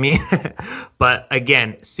correcting me. But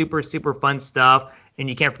again, super, super fun stuff. And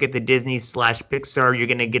you can't forget the Disney/Pixar. You're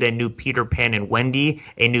going to get a new Peter Pan and Wendy,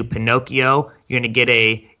 a new Pinocchio. You're going to get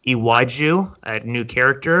a Iwaju, a new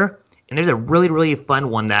character. And there's a really, really fun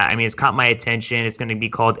one that, it's caught my attention. It's going to be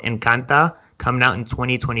called Encanta, coming out in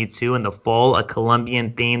 2022 in the fall, a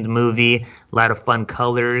Colombian-themed movie, a lot of fun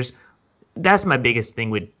colors. That's my biggest thing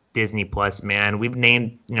with Disney Plus, man. We've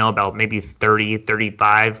named, about maybe 30,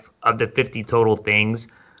 35 of the 50 total things.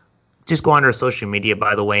 Just go on our social media,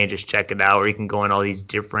 by the way, and just check it out. Or you can go on all these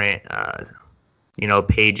different,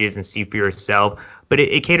 pages and see for yourself. But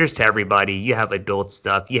it caters to everybody. You have adult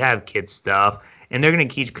stuff. You have kids stuff. And they're going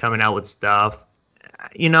to keep coming out with stuff.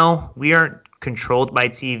 We aren't controlled by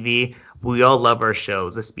TV. We all love our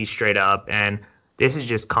shows. Let's be straight up. And this is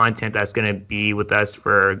just content that's going to be with us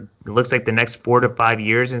for, it looks like, the next 4 to 5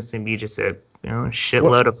 years. And it's going to be just a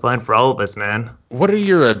shitload of fun for all of us, man. What are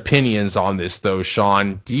your opinions on this, though,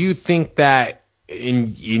 Sean? Do you think that,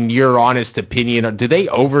 in your honest opinion, do they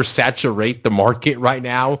oversaturate the market right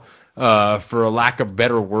now, for a lack of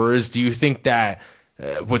better words? Do you think that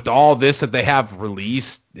with all this that they have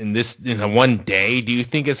released in one day, do you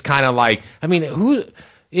think it's kind of like, who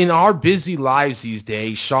in our busy lives these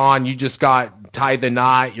days, Sean, you just got tie the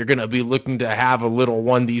knot, you're going to be looking to have a little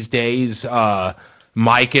one these days.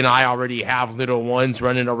 Mike and I already have little ones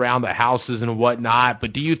running around the houses and whatnot.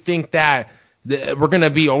 But do you think that we're going to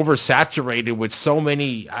be oversaturated with so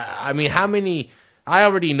many? How many? I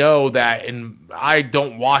already know that, and I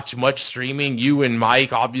don't watch much streaming. You and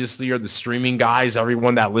Mike obviously are the streaming guys.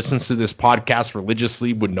 Everyone that listens to this podcast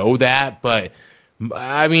religiously would know that. But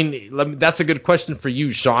that's a good question for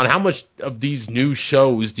you, Sean. How much of these new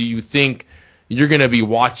shows do you think you're going to be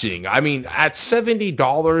watching? At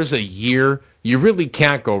 $70 a year, you really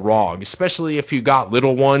can't go wrong, especially if you got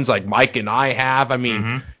little ones like Mike and I have.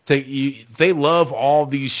 They love all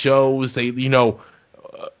these shows. I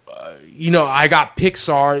got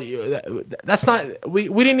Pixar. That's not, we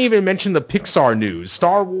didn't even mention the Pixar news.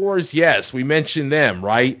 Star Wars, yes, we mentioned them,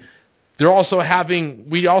 right? We also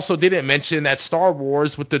didn't mention that Star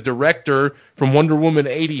Wars with the director from Wonder Woman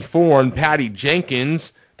 84 and Patty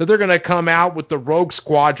Jenkins, that they're going to come out with the Rogue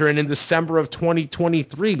Squadron in December of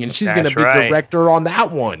 2023, and she's going to be director on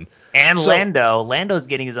that one. And Lando's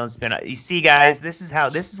getting his own spin. You see, guys, this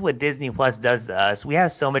is what Disney Plus does to us. We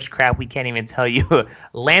have so much crap we can't even tell you.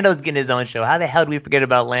 Lando's getting his own show. How the hell do we forget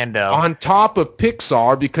about Lando? On top of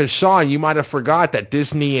Pixar, because Sean, you might have forgot that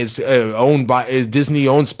Disney is Disney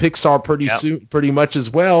owns Pixar pretty much as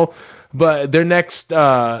well. But they're going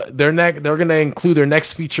to include their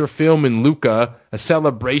next feature film in Luca, a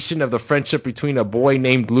celebration of the friendship between a boy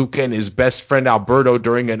named Luca and his best friend Alberto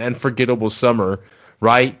during an unforgettable summer,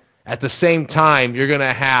 right? At the same time, you're going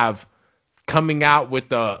to have coming out with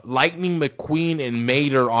the Lightning McQueen and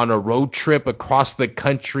Mater on a road trip across the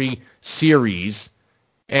country series.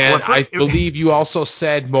 And I believe you also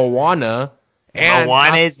said Moana. And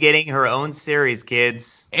Moana is getting her own series,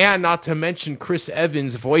 kids. And not to mention Chris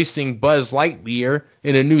Evans voicing Buzz Lightyear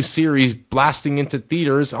in a new series blasting into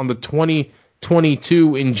theaters on the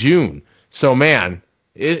 2022 in June. So, man,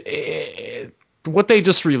 what they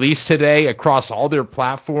just released today across all their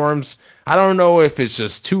platforms, I don't know if it's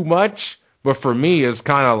just too much, but for me, it's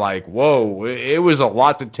kind of like, whoa, it was a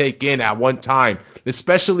lot to take in at one time,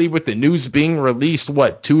 especially with the news being released,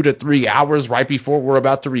 2 to 3 hours right before we're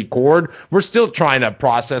about to record. We're still trying to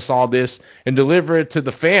process all this and deliver it to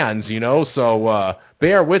the fans, so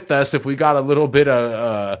bear with us if we got a little bit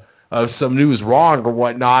of some news wrong or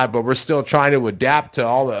whatnot, but we're still trying to adapt to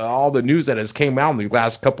all the news that has came out in the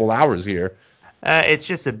last couple hours here. It's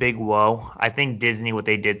just a big whoa. I think Disney, what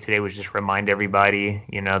they did today was just remind everybody,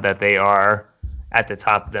 that they are at the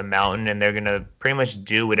top of the mountain and they're going to pretty much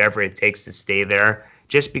do whatever it takes to stay there,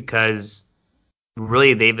 just because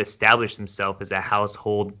really they've established themselves as a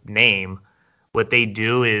household name. What they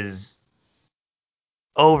do is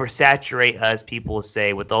oversaturate us, people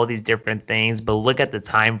say, with all these different things, but look at the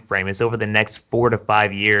time frame. It's over the next 4 to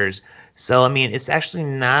 5 years. So I mean, it's actually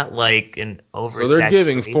not like an So they're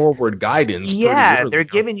giving oversaturation. forward guidance pretty Yeah, they're early, huh?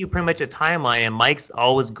 giving you pretty much a timeline, and Mike's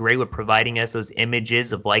always great with providing us those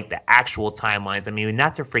images of like the actual timelines. I mean,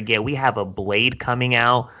 not to forget, we have a Blade coming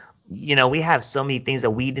out. We have so many things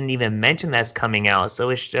that we didn't even mention that's coming out. So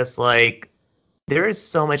it's just like there is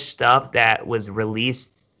so much stuff that was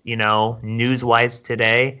released, news-wise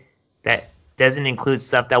today that doesn't include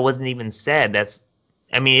stuff that wasn't even said.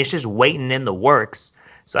 I mean, it's just waiting in the works.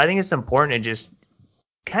 So I think it's important to just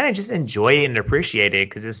kind of just enjoy it and appreciate it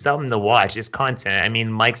because it's something to watch. It's content. I mean,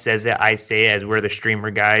 Mike says it, I say it as we're the streamer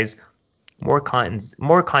guys. More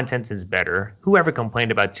content is better. Whoever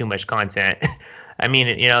complained about too much content? I mean,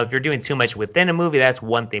 if you're doing too much within a movie, that's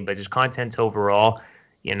one thing, but just content overall,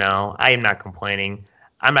 I am not complaining.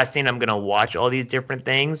 I'm not saying I'm gonna watch all these different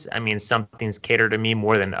things. I mean, some things cater to me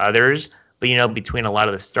more than others, but between a lot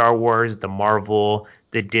of the Star Wars, the Marvel,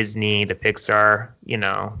 the Disney, the Pixar,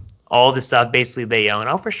 all the stuff basically they own,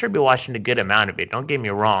 I'll for sure be watching a good amount of it. Don't get me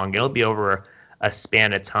wrong, it'll be over a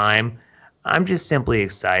span of time. I'm just simply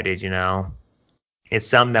excited. It's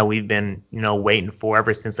something that we've been, waiting for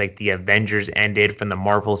ever since like the Avengers ended from the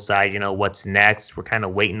Marvel side. What's next? We're kind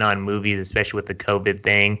of waiting on movies, especially with the COVID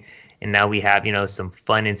thing. And now we have, some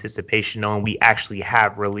fun anticipation knowing we actually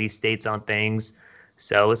have release dates on things.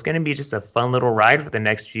 So it's going to be just a fun little ride for the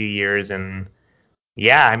next few years. And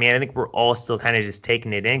yeah, I mean, I think we're all still kind of just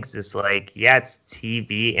taking it in because it's like, yeah, it's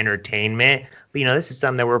TV entertainment, but this is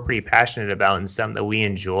something that we're pretty passionate about and something that we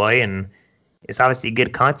enjoy, and it's obviously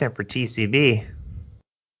good content for TCB.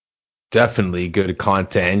 Definitely good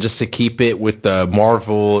content. And just to keep it with the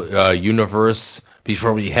Marvel universe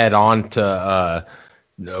before we head on to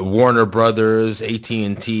Warner Brothers,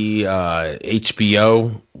 AT&T,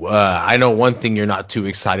 HBO. I know one thing you're not too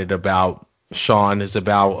excited about, Sean, is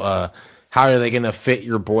about how are they going to fit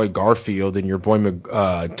your boy Garfield and your boy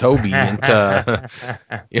Toby into.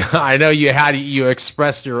 Yeah, I know you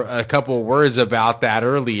expressed a couple of words about that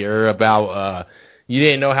earlier about you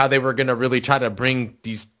didn't know how they were going to really try to bring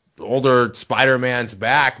these older Spider-Mans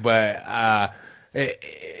back, but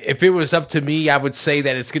if it was up to me, I would say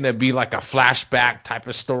that it's going to be like a flashback type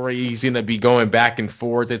of story. He's going to be going back and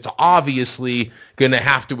forth. It's obviously going to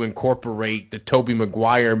have to incorporate the Tobey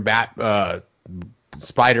Maguire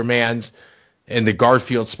Spider-Mans and the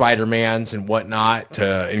Garfield Spider-Mans and whatnot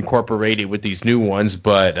to incorporate it with these new ones.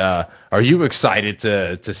 But are you excited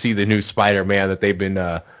to see the new Spider-Man that they've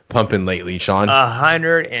been pumping lately, Sean?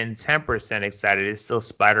 110% excited. It's still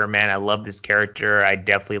Spider-Man. I love this character. I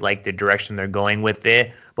definitely like the direction they're going with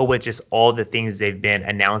it. But with just all the things they've been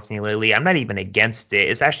announcing lately, I'm not even against it.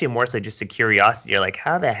 It's actually more so just a curiosity. You're like,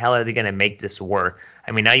 how the hell are they going to make this work?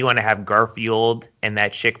 I mean, now you want to have Garfield and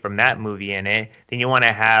that chick from that movie in it. Then you want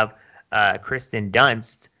to have Kristen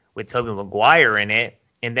Dunst with Tobey Maguire in it.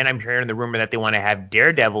 And then I'm hearing the rumor that they want to have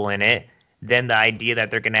Daredevil in it. Then the idea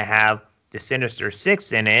that they're going to have the Sinister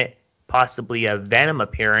Six in it, possibly a Venom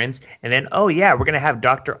appearance, and then, oh yeah, we're going to have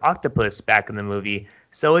Dr. Octopus back in the movie.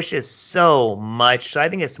 So it's just so much. So I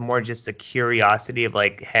think it's more just a curiosity of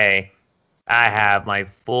like, hey, I have my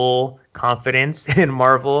full confidence in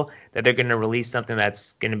Marvel that they're going to release something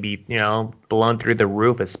that's going to be, blown through the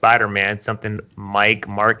roof as Spider-Man, something Mike,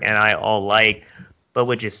 Mark, and I all like, but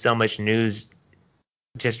with just so much news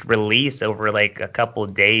just released over like a couple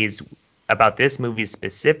of days about this movie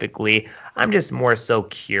specifically, I'm just more so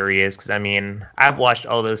curious because I mean, I've watched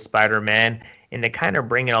all those Spider-Man and to kind of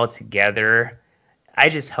bring it all together, I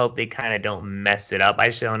just hope they kind of don't mess it up. I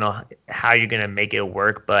just don't know how you're going to make it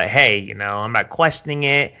work, but hey, I'm not questioning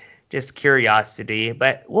it, just curiosity,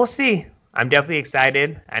 but we'll see. I'm definitely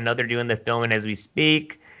excited. I know they're doing the filming as we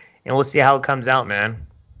speak, and we'll see how it comes out, man.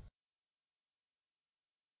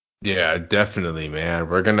 Yeah, definitely, man.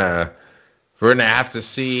 We're gonna have to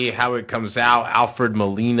see how it comes out. Alfred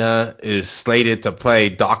Molina is slated to play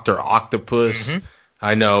Dr. Octopus. Hmm.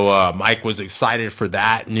 I know Mike was excited for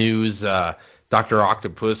that news. Dr.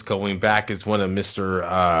 Octopus going back as one of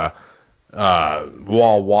Mr.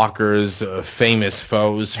 Wall Walker's famous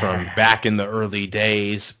foes from back in the early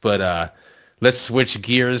days. But let's switch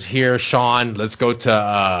gears here, Sean. Let's go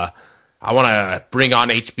to I want to bring on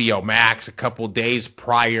HBO Max a couple days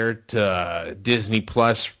prior to Disney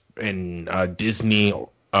Plus and Disney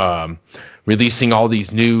releasing all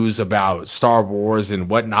these news about Star Wars and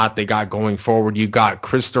whatnot they got going forward. You got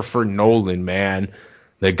Christopher Nolan, man,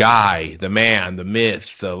 the guy, the man, the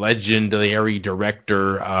myth, the legendary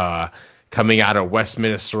director coming out of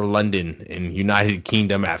Westminster, London in United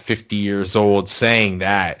Kingdom at 50 years old saying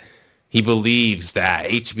that he believes that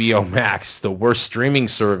HBO Max, the worst streaming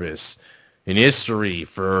service in history,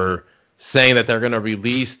 for saying that they're going to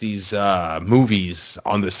release these movies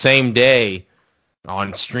on the same day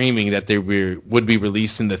on streaming that they would be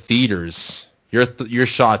released in the theaters. Your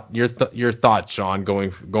thoughts, Sean,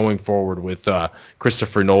 going forward with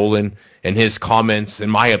Christopher Nolan and his comments. In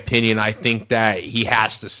my opinion, I think that he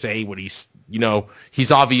has to say what he's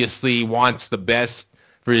obviously wants the best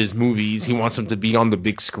for his movies. He wants them to be on the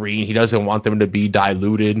big screen. He doesn't want them to be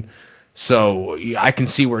diluted. So I can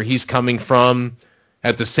see where he's coming from.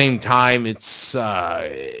 At the same time, it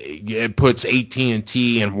puts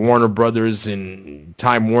AT&T and Warner Brothers and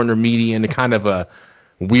Time Warner Media into kind of a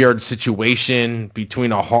weird situation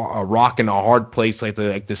between a rock and a hard place, like they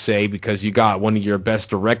like to say, because you got one of your best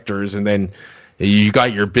directors, and then you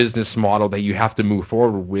got your business model that you have to move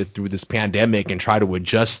forward with through this pandemic and try to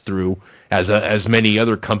adjust through, as many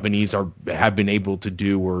other companies have been able to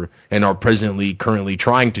do and are currently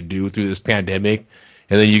trying to do through this pandemic.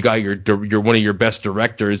 And then you got your one of your best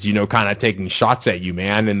directors, kind of taking shots at you,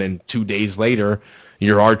 man. And then 2 days later,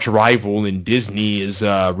 your arch rival in Disney is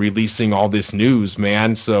releasing all this news,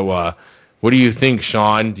 man. So what do you think,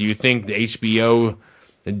 Sean? Do you think the HBO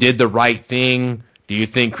did the right thing? Do you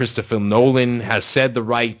think Christopher Nolan has said the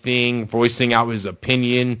right thing, voicing out his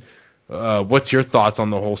opinion? What's your thoughts on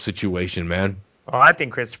the whole situation, man? Well, I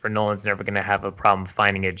think Christopher Nolan's never going to have a problem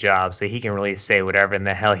finding a job, so he can really say whatever in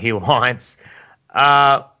the hell he wants.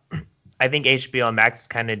 Uh, I think HBO Max is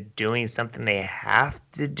kind of doing something they have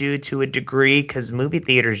to do to a degree, because movie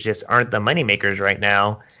theaters just aren't the moneymakers right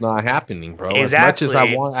now. It's not happening, bro. Exactly.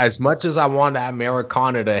 As much as I want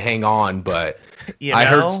Americana to hang on, but You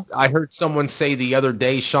know? I heard someone say the other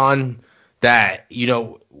day, Sean, that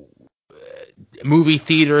movie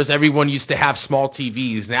theaters, everyone used to have small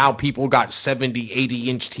TVs. Now people got 70,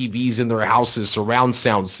 80-inch TVs in their houses, surround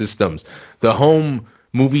sound systems. The home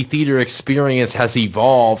movie theater experience has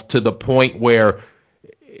evolved to the point where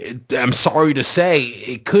I'm sorry to say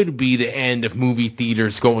it could be the end of movie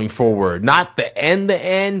theaters going forward. Not the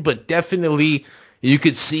end, but definitely you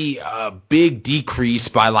could see a big decrease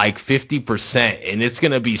by like 50%. And it's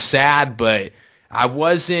going to be sad, but I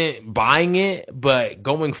wasn't buying it. But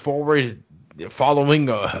going forward, following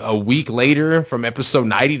a week later from episode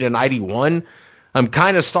 90 to 91, I'm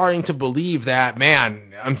kind of starting to believe that,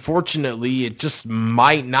 man, unfortunately, it just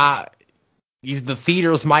might not, the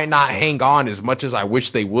theaters might not hang on as much as I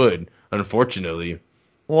wish they would, unfortunately.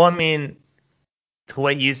 Well, I mean, to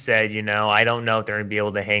what you said, I don't know if they're going to be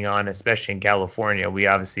able to hang on, especially in California. We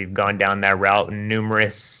obviously have gone down that route in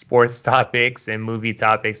numerous sports topics and movie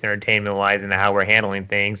topics, entertainment wise, and how we're handling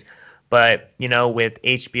things. But, with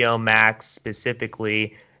HBO Max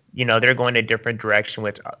specifically, they're going a different direction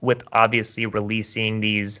with obviously releasing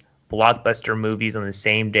these blockbuster movies on the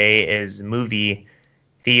same day as movie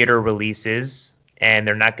theater releases, and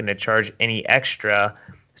they're not going to charge any extra.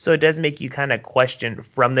 So it does make you kind of question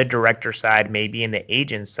from the director side, maybe in the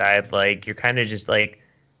agent side, like you're kind of just like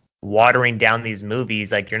watering down these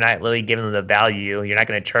movies. Like you're not really giving them the value. You're not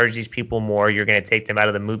going to charge these people more. You're going to take them out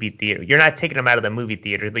of the movie theater. You're not taking them out of the movie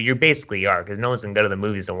theaters, but you basically are, because no one's going to go to the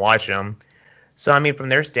movies and watch them. So I mean, from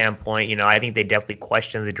their standpoint, I think they definitely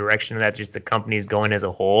question the direction that just the company is going as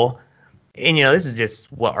a whole. And this is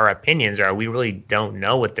just what our opinions are. We really don't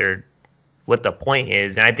know what the point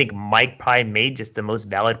is. And I think Mike probably made just the most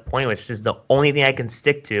valid point, which is the only thing I can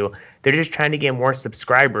stick to. They're just trying to get more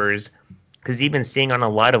subscribers, because even seeing on a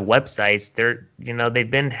lot of websites,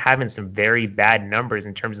 they've been having some very bad numbers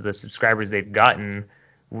in terms of the subscribers they've gotten.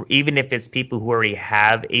 Even if it's people who already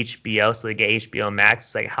have HBO, so they get HBO Max,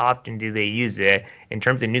 it's like how often do they use it? In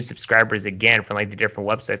terms of new subscribers, again, from like the different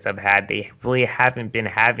websites I've had, they really haven't been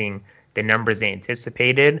having the numbers they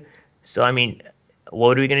anticipated. So I mean,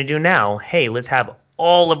 what are we going to do now? Hey, let's have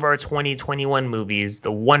all of our 2021 movies,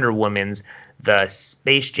 the Wonder Womans, the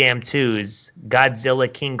Space Jam 2s,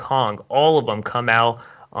 Godzilla, King Kong, all of them come out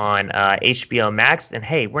on HBO Max. And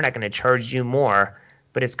hey, we're not going to charge you more.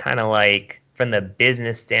 But it's kind of like, from the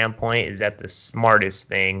business standpoint, is that the smartest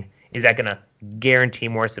thing? Is that going to guarantee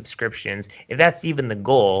more subscriptions? If that's even the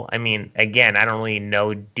goal, I mean, again, I don't really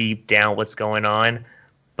know deep down what's going on.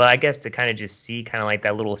 But I guess to kind of just see kind of like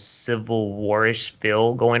that little civil war-ish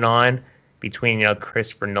feel going on between,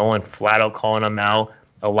 Christopher Nolan flat out calling him out,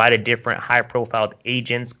 a lot of different high-profile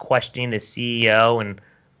agents questioning the CEO, and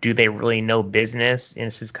do they really know business? And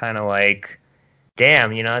it's just kind of like,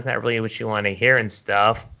 damn, it's not really what you want to hear and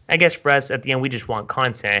stuff. I guess for us, at the end, we just want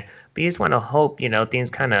content. But you just want to hope, things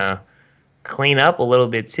kind of clean up a little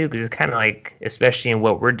bit too, because it's kind of like, especially in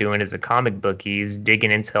what we're doing as a comic bookies,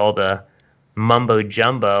 digging into all the mumbo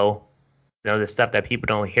jumbo the stuff that people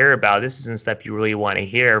don't hear about. This isn't stuff you really want to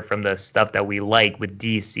hear from the stuff that we like with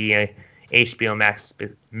DC, HBO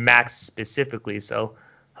Max specifically. So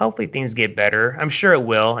hopefully things get better. I'm sure it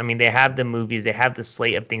will. I mean, they have the movies, they have the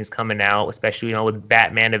slate of things coming out, especially with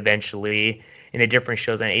Batman eventually and the different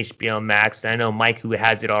shows on HBO Max. And I know Mike, who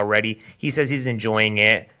has it already, he says he's enjoying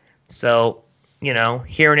it. So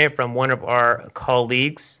hearing it from one of our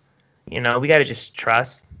colleagues, we got to just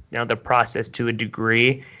trust the process to a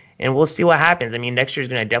degree, and we'll see what happens. I mean, next year's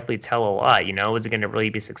going to definitely tell a lot. Is it going to really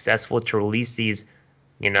be successful to release these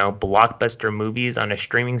blockbuster movies on a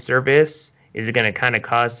streaming service? Is it going to kind of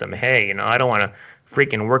cause some, hey, I don't want to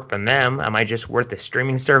freaking work for them. Am I just worth the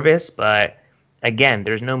streaming service? But again,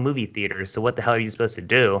 there's no movie theaters, so what the hell are you supposed to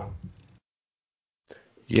do?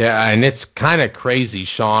 Yeah, and it's kind of crazy,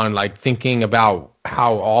 Sean, like thinking about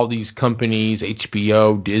how all these companies,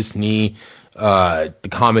 HBO, Disney, the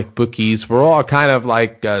comic bookies, we're all kind of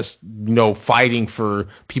like, fighting for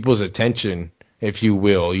people's attention, if you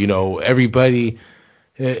will. Everybody,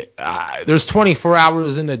 there's 24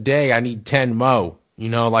 hours in a day. I need 10 mo.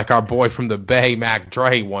 Like our boy from the Bay, Mac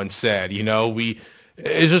Dre, once said.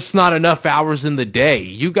 It's just not enough hours in the day.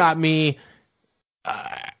 You got me.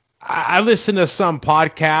 I listen to some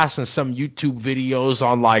podcasts and some YouTube videos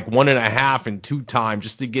on like 1.5 and 2 time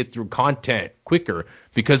just to get through content quicker,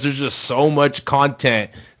 because there's just so much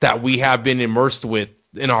content that we have been immersed with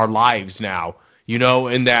in our lives now,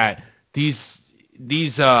 and that these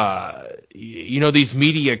media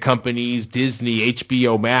companies, Disney,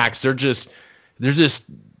 HBO Max, they're just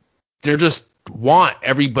want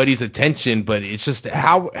everybody's attention, but it's just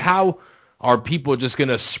how are people just going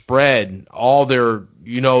to spread all their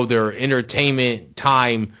entertainment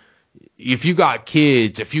time? If you got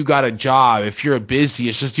kids, if you got a job, if you're busy,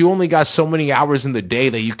 it's just you only got so many hours in the day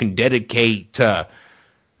that you can dedicate to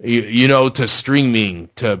to streaming,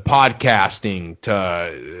 to podcasting,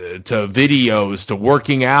 to videos, to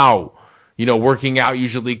working out. Working out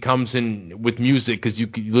usually comes in with music because you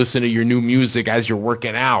can listen to your new music as you're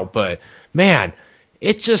working out. But man,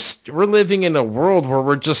 we're living in a world where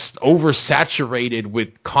we're just oversaturated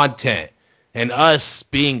with content, and us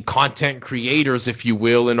being content creators, if you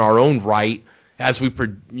will, in our own right, as we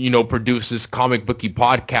produce this comic booky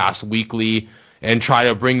podcast weekly and try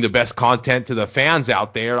to bring the best content to the fans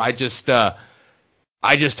out there. I just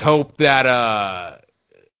hope that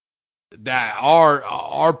that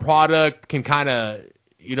our product can kind of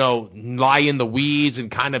lie in the weeds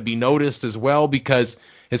and kind of be noticed as well, because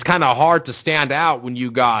it's kind of hard to stand out when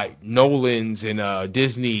you got Nolan's and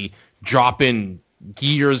Disney dropping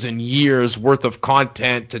years and years worth of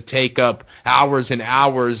content to take up hours and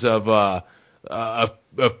hours of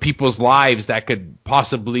people's lives that could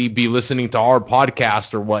possibly be listening to our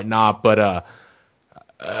podcast or whatnot. But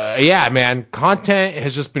yeah, man, content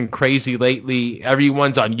has just been crazy lately.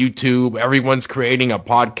 Everyone's on YouTube. Everyone's creating a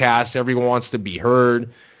podcast. Everyone wants to be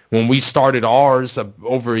heard. When we started ours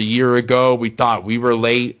over a year ago, we thought we were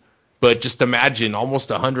late. But just imagine, almost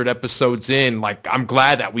 100 episodes in, like, I'm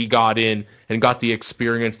glad that we got in and got the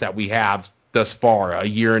experience that we have thus far, a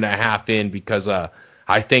year and a half in, because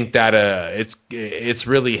I think that it's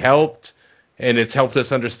really helped. And it's helped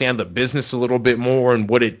us understand the business a little bit more and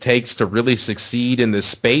what it takes to really succeed in this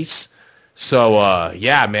space. So,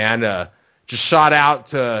 yeah, man, just shout out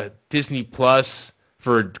to Disney Plus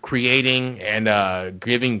for creating and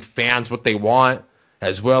giving fans what they want,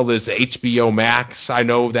 as well as HBO Max. I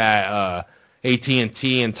know that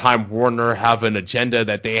AT&T and Time Warner have an agenda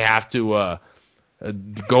that they have to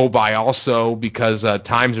go by also, because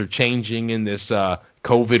times are changing in this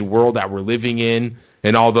COVID world that we're living in.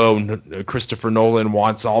 And although Christopher Nolan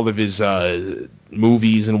wants all of his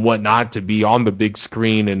movies and whatnot to be on the big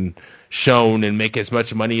screen and shown and make as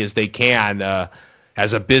much money as they can,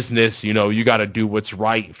 as a business, you got to do what's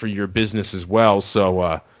right for your business as well.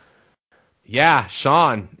 So, yeah,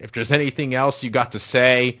 Sean, if there's anything else you got to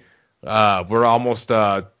say, we're almost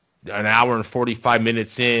an hour and 45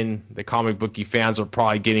 minutes in. The comic bookie fans are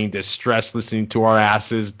probably getting distressed listening to our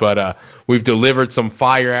asses, but we've delivered some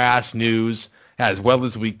fire-ass news as well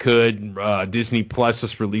as we could. Disney Plus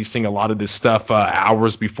is releasing a lot of this stuff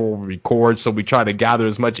hours before we record, so we try to gather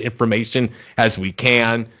as much information as we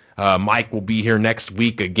can. Mike will be here next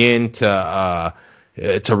week again to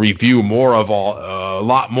review more of a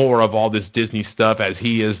lot more of all this Disney stuff, as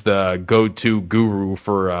he is the go-to guru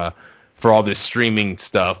for all this streaming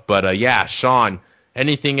stuff. But yeah, Sean,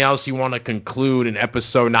 anything else you want to conclude in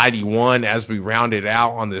episode 91 as we round it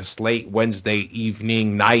out on this late Wednesday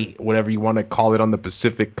evening, night, whatever you want to call it, on the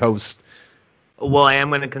Pacific Coast? Well, I am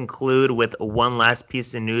going to conclude with one last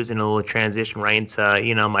piece of news, and it will transition right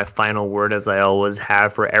into, my final word, as I always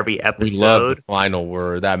have for every We love the episode. final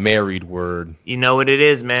word, that married word. You know what it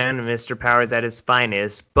is, man. Mr. Powers at his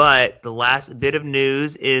finest. But the last bit of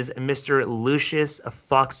news is Mr. Lucius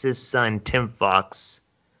Fox's son, Tim Fox,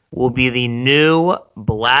 will be the new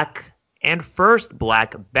black and first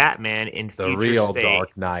black Batman in The Future real State.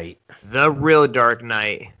 Dark Knight. The real Dark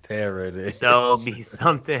Knight. There it is. So it'll be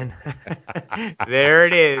something. There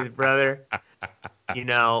it is, brother.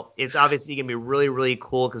 It's obviously going to be really, really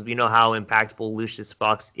cool because we know how impactful Lucius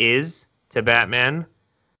Fox is to Batman.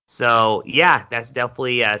 So, yeah, that's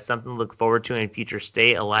definitely something to look forward to in Future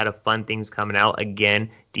State. A lot of fun things coming out,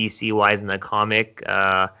 again, DC-wise in the comic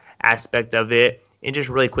aspect of it. And just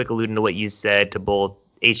really quick alluding to what you said to both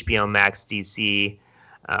HBO Max, DC,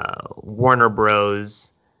 Warner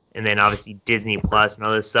Bros., and then obviously Disney Plus and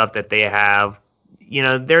other stuff that they have.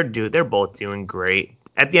 They're both doing great.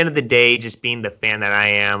 At the end of the day, just being the fan that I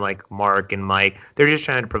am, like Mark and Mike, they're just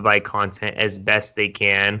trying to provide content as best they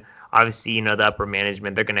can. Obviously, the upper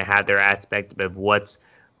management, they're going to have their aspect of what's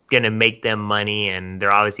going to make them money, and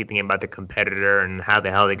they're obviously thinking about the competitor and how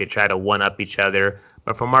the hell they could try to one-up each other.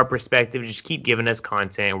 But from our perspective, just keep giving us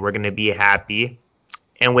content, and we're going to be happy.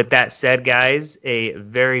 And with that said, guys, a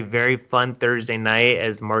very, very fun Thursday night.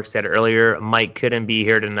 As Mark said earlier, Mike couldn't be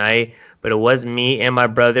here tonight, but it was me and my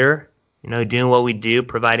brother, doing what we do,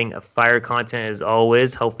 providing a fire content as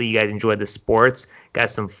always. Hopefully you guys enjoyed the sports.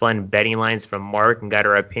 Got some fun betting lines from Mark and got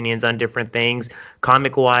our opinions on different things.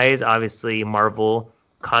 Comic-wise, obviously Marvel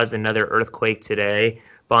caused another earthquake today.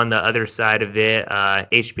 But on the other side of it,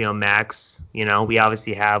 HBO Max, we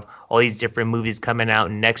obviously have all these different movies coming out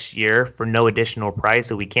next year for no additional price,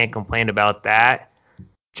 so we can't complain about that.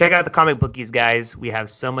 Check out the comic bookies, guys. We have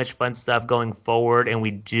so much fun stuff going forward, and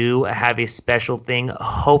we do have a special thing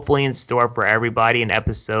hopefully in store for everybody in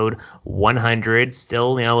episode 100.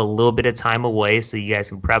 Still, a little bit of time away, so you guys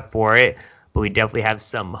can prep for it. But we definitely have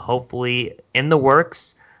some hopefully in the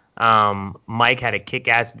works. Mike had a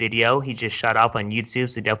kick-ass video he just shot off on YouTube,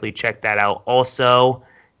 so definitely check that out. Also,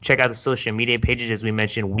 check out the social media pages, as we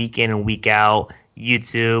mentioned, week in and week out.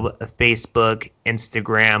 YouTube, Facebook,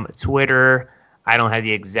 Instagram, Twitter. I don't have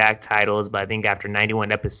the exact titles, but I think after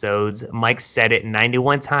 91 episodes, Mike said it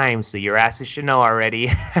 91 times, so your asses should know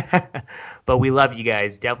already. But we love you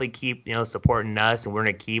guys. Definitely keep, supporting us, and we're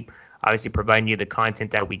going to keep, obviously, providing you the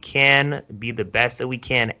content that we can, be the best that we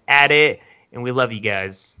can at it, and we love you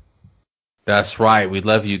guys. That's right. We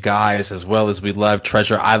love you guys as well as we love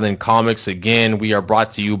Treasure Island Comics. Again, we are brought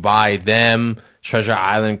to you by them, Treasure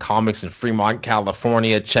Island Comics in Fremont,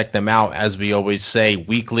 California. Check them out, as we always say,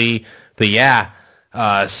 weekly. But yeah,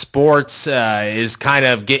 sports is kind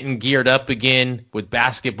of getting geared up again with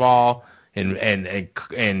basketball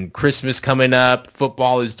and Christmas coming up.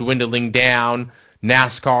 Football is dwindling down.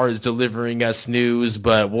 NASCAR is delivering us news,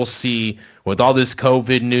 but we'll see. With all this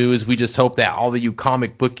COVID news, we just hope that all of you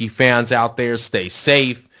comic bookie fans out there stay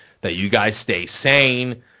safe, that you guys stay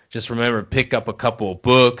sane. Just remember, pick up a couple of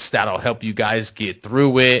books. That'll help you guys get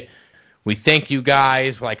through it. We thank you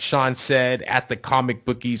guys, like Sean said, at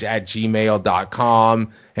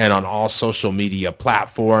thecomicbookies@gmail.com and on all social media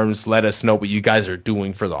platforms. Let us know what you guys are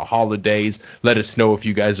doing for the holidays. Let us know if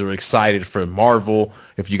you guys are excited for Marvel,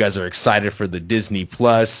 if you guys are excited for the Disney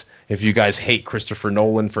Plus, if you guys hate Christopher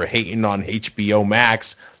Nolan for hating on HBO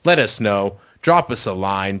Max. Let us know. Drop us a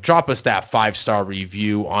line. Drop us that 5-star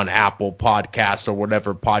review on Apple Podcast or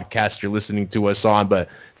whatever podcast you're listening to us on. But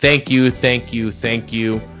thank you, thank you, thank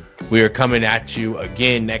you. We are coming at you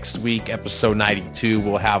again next week, episode 92.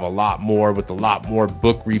 We'll have a lot more with a lot more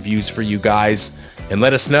book reviews for you guys. And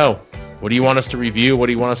let us know, what do you want us to review? What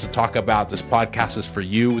do you want us to talk about? This podcast is for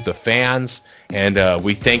you, the fans, and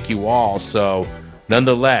we thank you all. So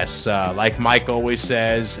nonetheless, like Mike always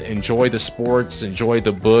says, enjoy the sports, enjoy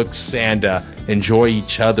the books, and enjoy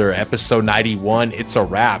each other. Episode 91, it's a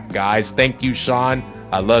wrap, guys. Thank you, Sean.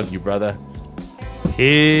 I love you, brother.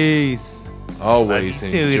 Peace. Always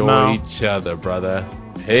enjoy each other, brother.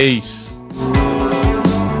 Peace.